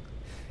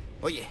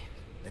 Oh yeah.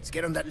 Let's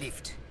get on that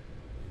lift.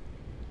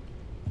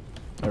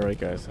 Alright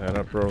guys, I had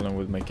a problem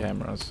with my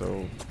camera,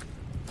 so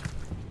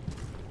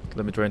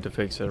let me try to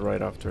fix it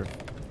right after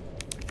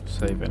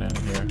saving it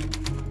here.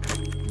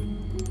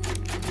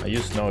 I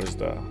just noticed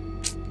that.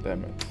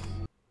 Damn it.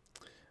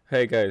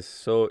 Hey guys,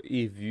 so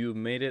if you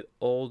made it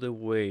all the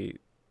way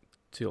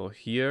till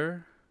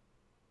here,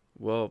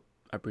 well,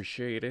 I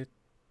appreciate it,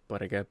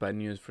 but I got bad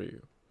news for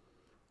you.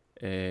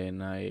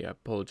 And I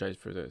apologize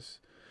for this.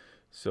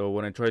 So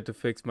when I tried to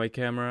fix my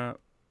camera,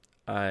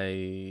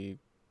 I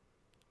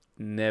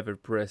never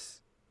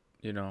press,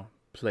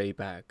 play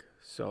back.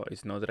 So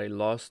it's not that I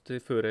lost the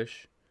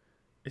footage,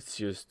 it's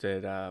just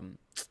that I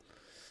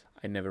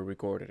never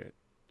recorded it.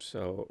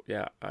 So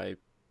yeah, I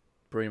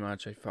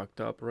fucked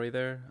up right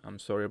there. I'm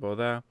sorry about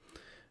that,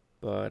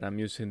 but I'm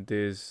using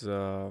this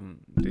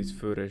this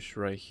footage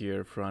right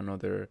here from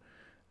another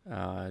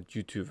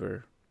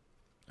YouTuber.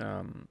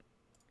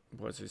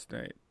 What's his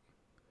name?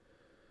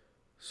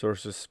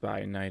 Sources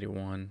Spy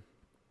 91.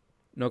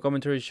 No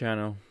commentary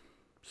channel.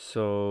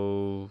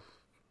 So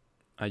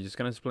I just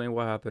gonna explain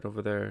what happened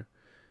over there,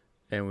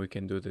 and we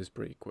can do this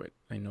pretty quick.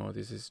 I know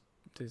this is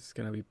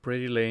gonna be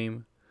pretty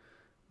lame,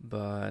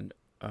 but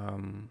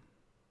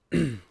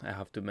I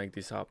have to make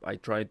this up. I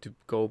tried to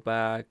go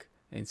back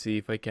and see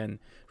if I can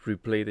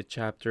replay the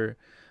chapter,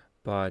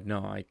 but no,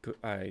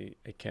 I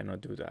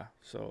cannot do that.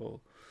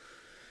 So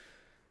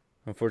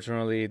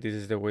unfortunately, this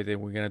is the way that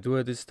we're gonna do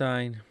it this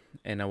time,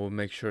 and I will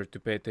make sure to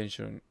pay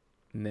attention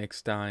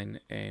next time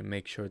and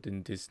make sure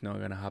that this is not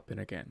gonna happen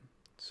again.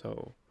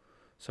 So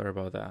sorry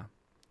about that.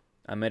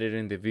 I'm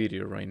editing the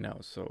video right now,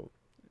 so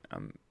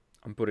I'm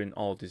putting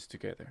all this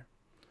together.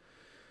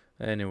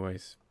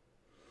 Anyways,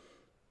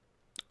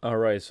 all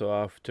right. So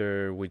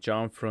after we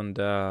jump from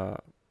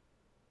that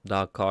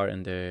car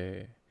and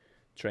the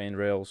train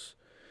rails,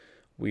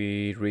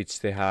 we reach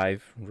the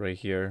hive right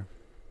here.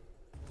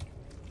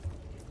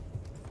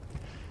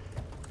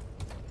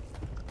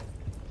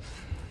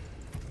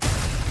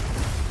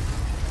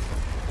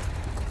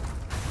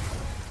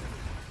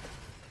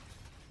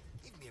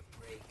 Give me a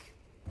break.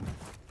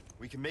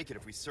 We can make it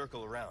if we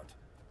circle around.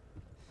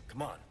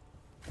 Come on.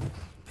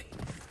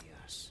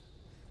 Yes.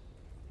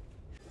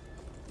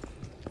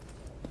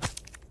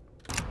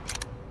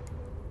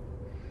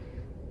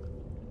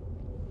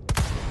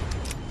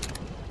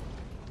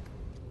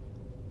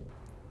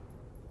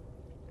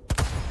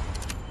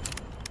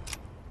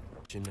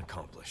 Mission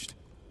accomplished.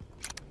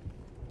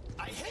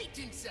 I hate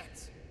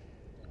insects!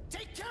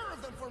 Take care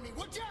of them for me,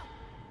 would ya?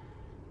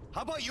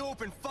 How about you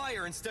open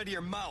fire instead of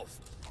your mouth?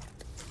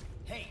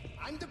 Hey,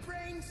 I'm the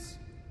brains,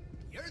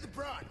 you're the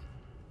brawn.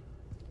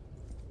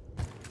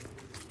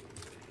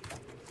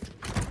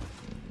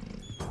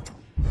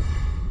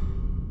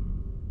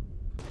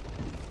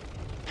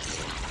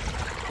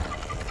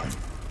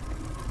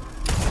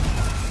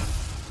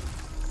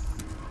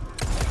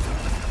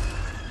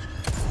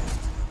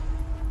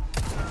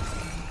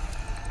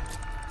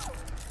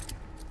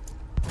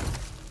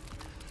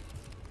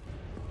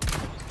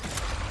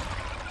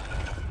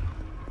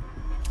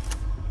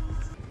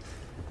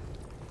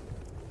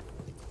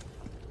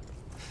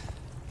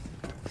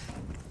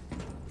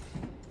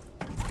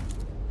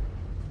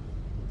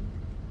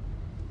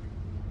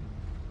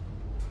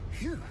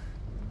 Phew,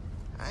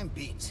 I'm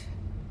beat.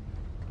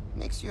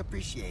 Makes you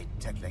appreciate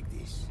tech like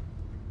this.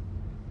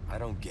 I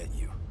don't get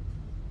you.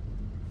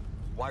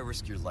 Why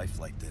risk your life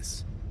like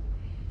this?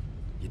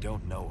 You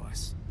don't know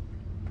us.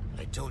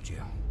 I told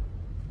you.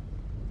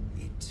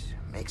 It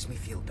makes me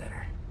feel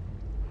better.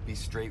 Be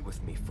straight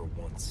with me for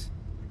once.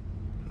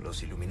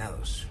 Los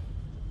Iluminados.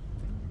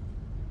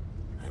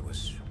 I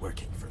was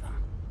working for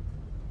them.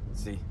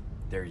 See?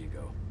 There you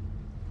go.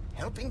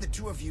 Helping the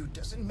two of you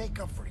doesn't make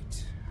up for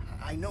it.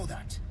 I know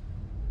that.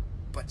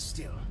 But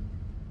still,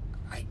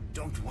 I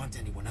don't want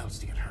anyone else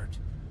to get hurt.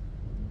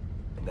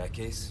 In that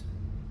case,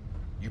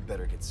 you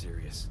better get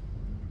serious.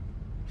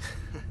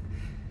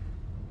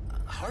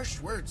 Harsh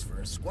words for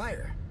a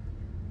squire.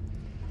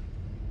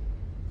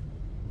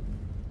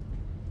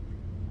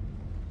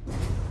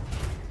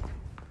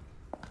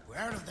 We're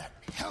out of that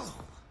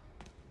hellhole.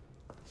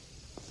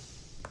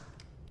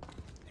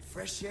 The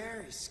fresh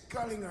air is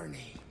calling our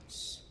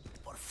names.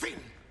 Por fin!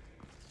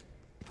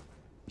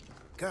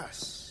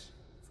 Gus,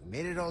 if we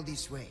made it all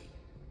this way,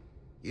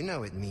 you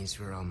know it means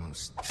we're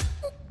almost...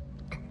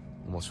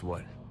 Almost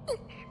what?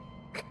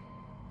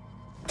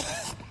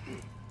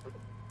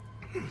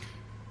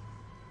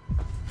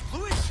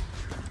 Louis!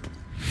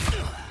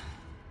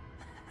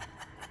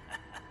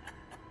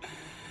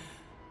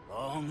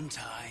 Long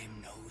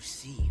time no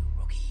see,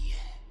 rookie.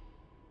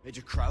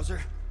 Major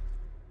Krauser?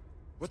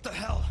 What the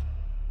hell?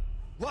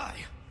 Why?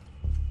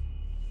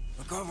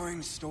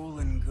 Recovering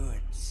stolen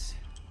goods.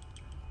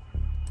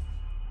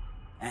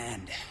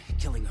 And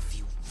killing a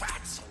few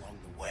rats along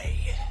the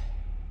way.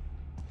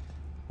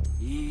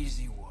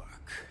 Easy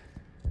work.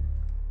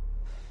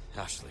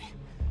 Ashley.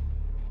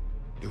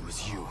 It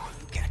was you.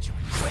 You catch him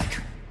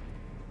quick.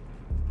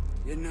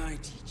 Didn't I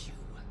teach you?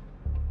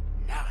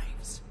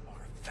 Knives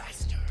are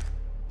faster.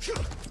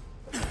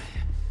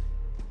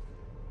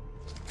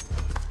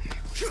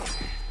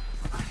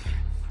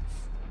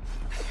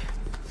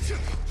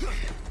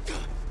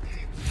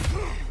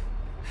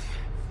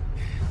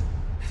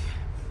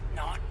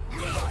 Not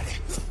good.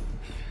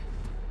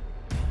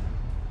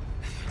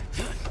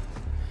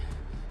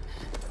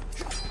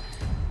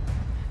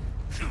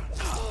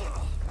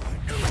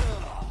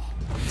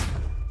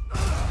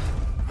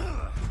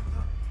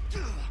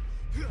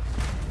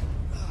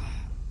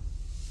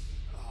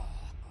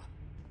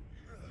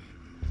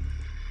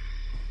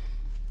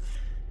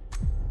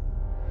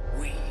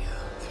 We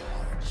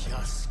are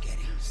just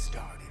getting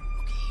started,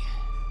 rookie.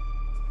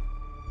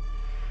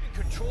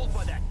 Controlled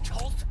by that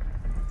cult?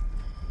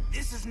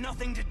 This has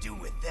nothing to do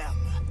with them.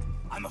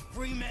 I'm a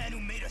free man who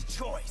made a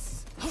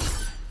choice.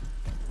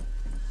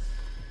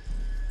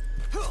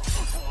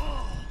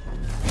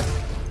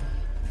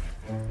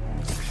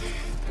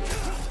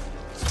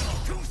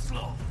 Too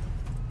slow.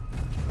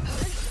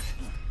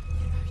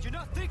 You're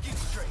not thinking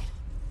straight.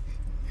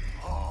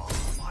 Oh,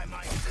 my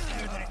mind's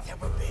clearer than it's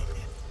ever been.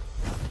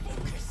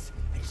 Focus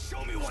and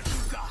show me what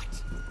you got.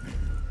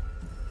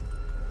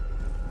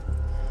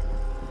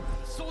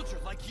 Soldier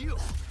like you.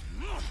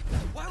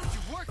 Why would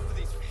you work for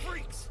these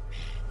freaks?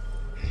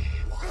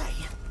 Why?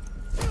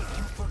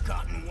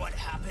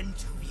 happened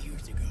 2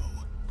 years ago?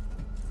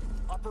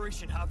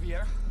 Operation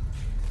Javier?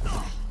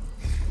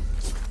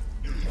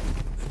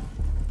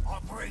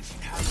 Operation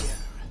Javier.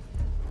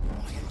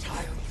 My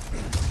entire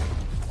unit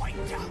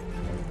wiped out.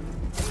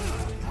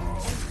 Our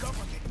own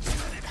government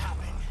let it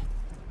happen.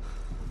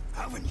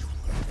 Haven't you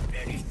learned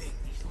anything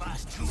these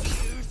last 2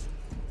 years?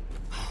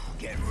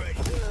 Get ready.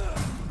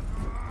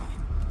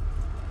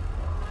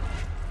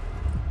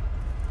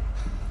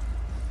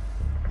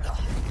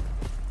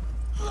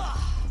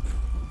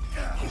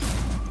 Never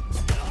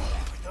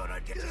thought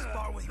I'd get to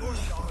spar with your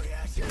sorry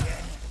ass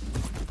again.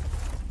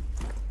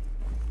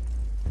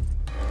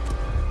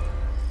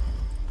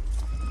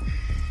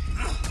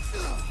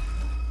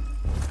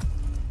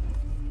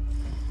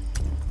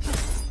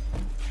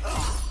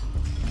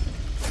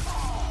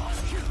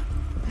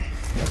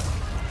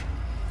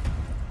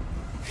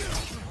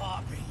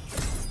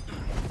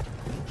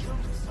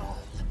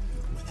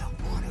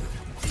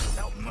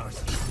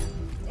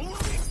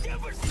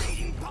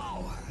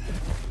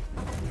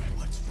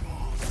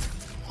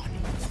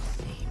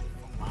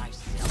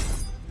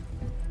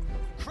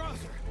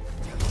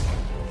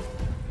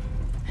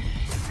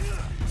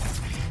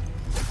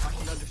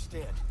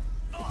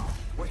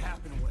 What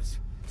happened was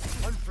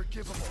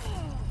unforgivable.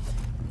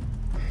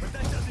 But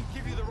that doesn't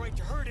give you the right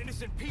to hurt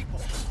innocent people.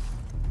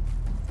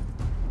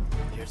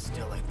 You're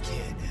still a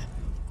kid,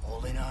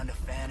 holding on to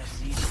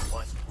fantasies of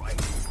what's right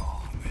and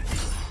wrong.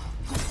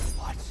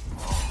 What's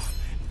wrong?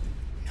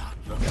 Not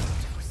looking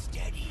too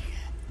steady.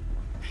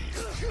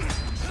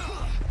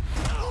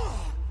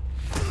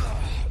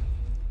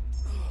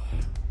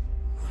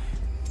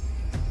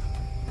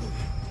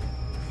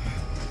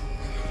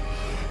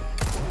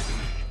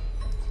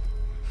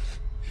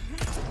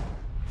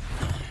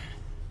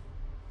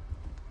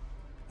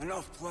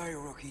 Enough play,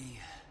 rookie.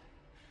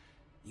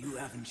 You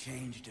haven't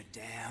changed a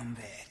damn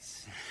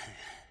bit.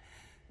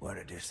 What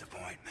a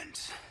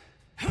disappointment.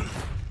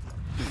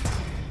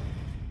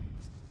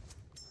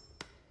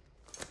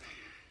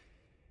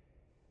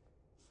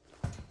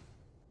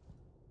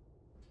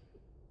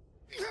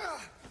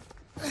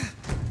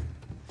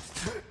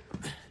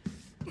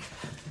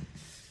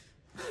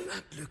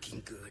 Not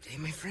looking good, eh,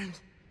 my friend?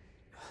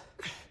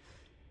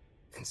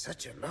 And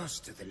such a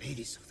loss to the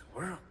ladies of the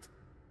world.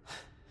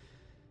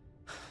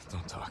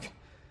 Don't talk.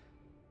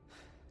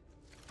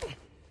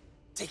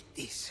 Take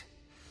this.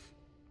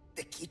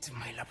 The key to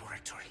my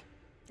laboratory.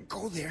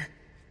 Go there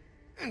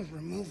and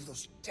remove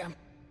those damn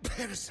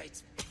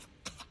parasites.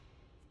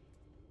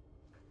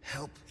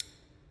 Help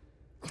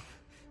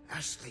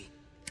Ashley.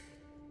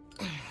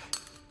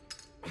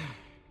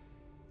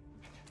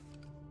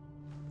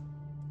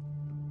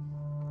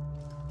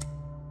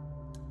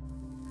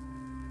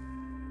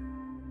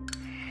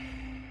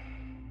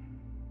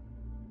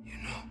 You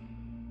know,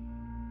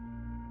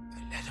 I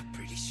led a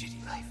pretty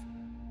shitty life.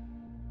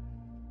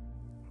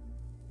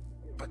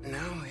 But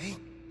now, eh?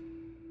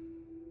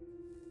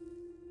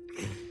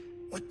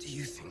 What do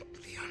you think,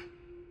 Leon?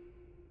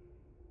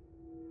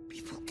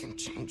 People can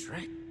change,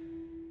 right?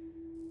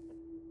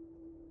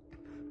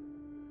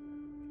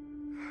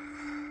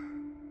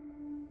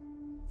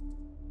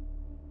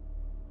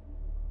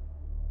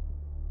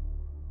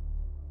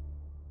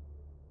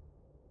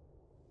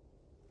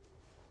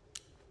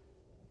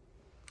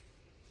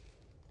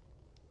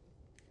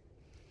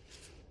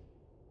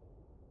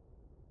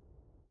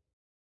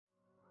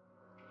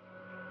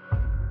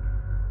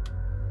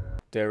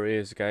 There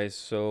is, guys.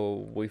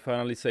 So we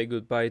finally say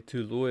goodbye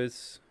to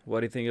Luis.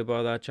 What do you think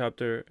about that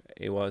chapter?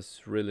 It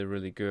was really,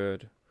 really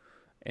good.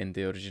 In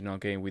the original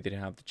game, we didn't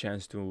have the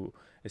chance to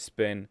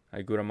spend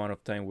a good amount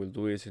of time with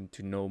Luis and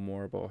to know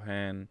more about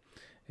him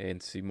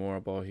and see more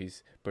about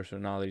his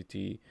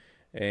personality.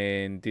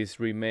 And this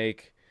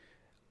remake,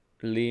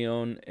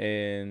 Leon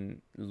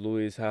and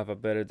Luis have a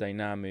better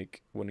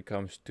dynamic when it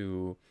comes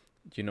to,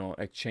 you know,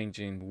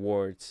 exchanging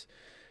words.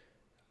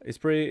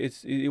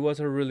 It was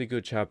a really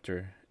good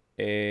chapter.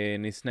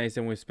 And it's nice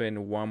that we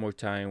spend one more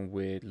time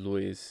with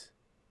Luis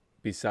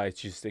besides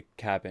just the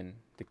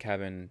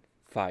cabin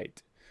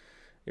fight.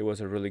 It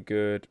was a really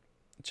good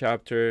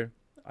chapter.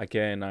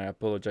 Again, I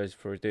apologize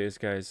for this,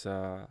 guys.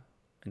 I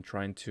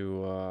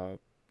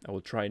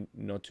will try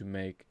not to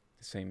make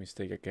the same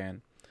mistake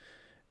again.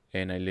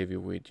 And I leave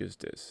you with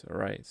just this,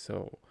 alright?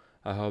 So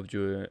I hope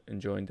you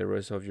enjoy the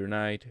rest of your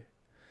night.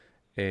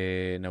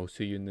 And I will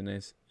see you in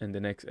the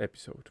next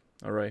episode.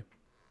 Alright?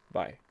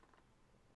 Bye.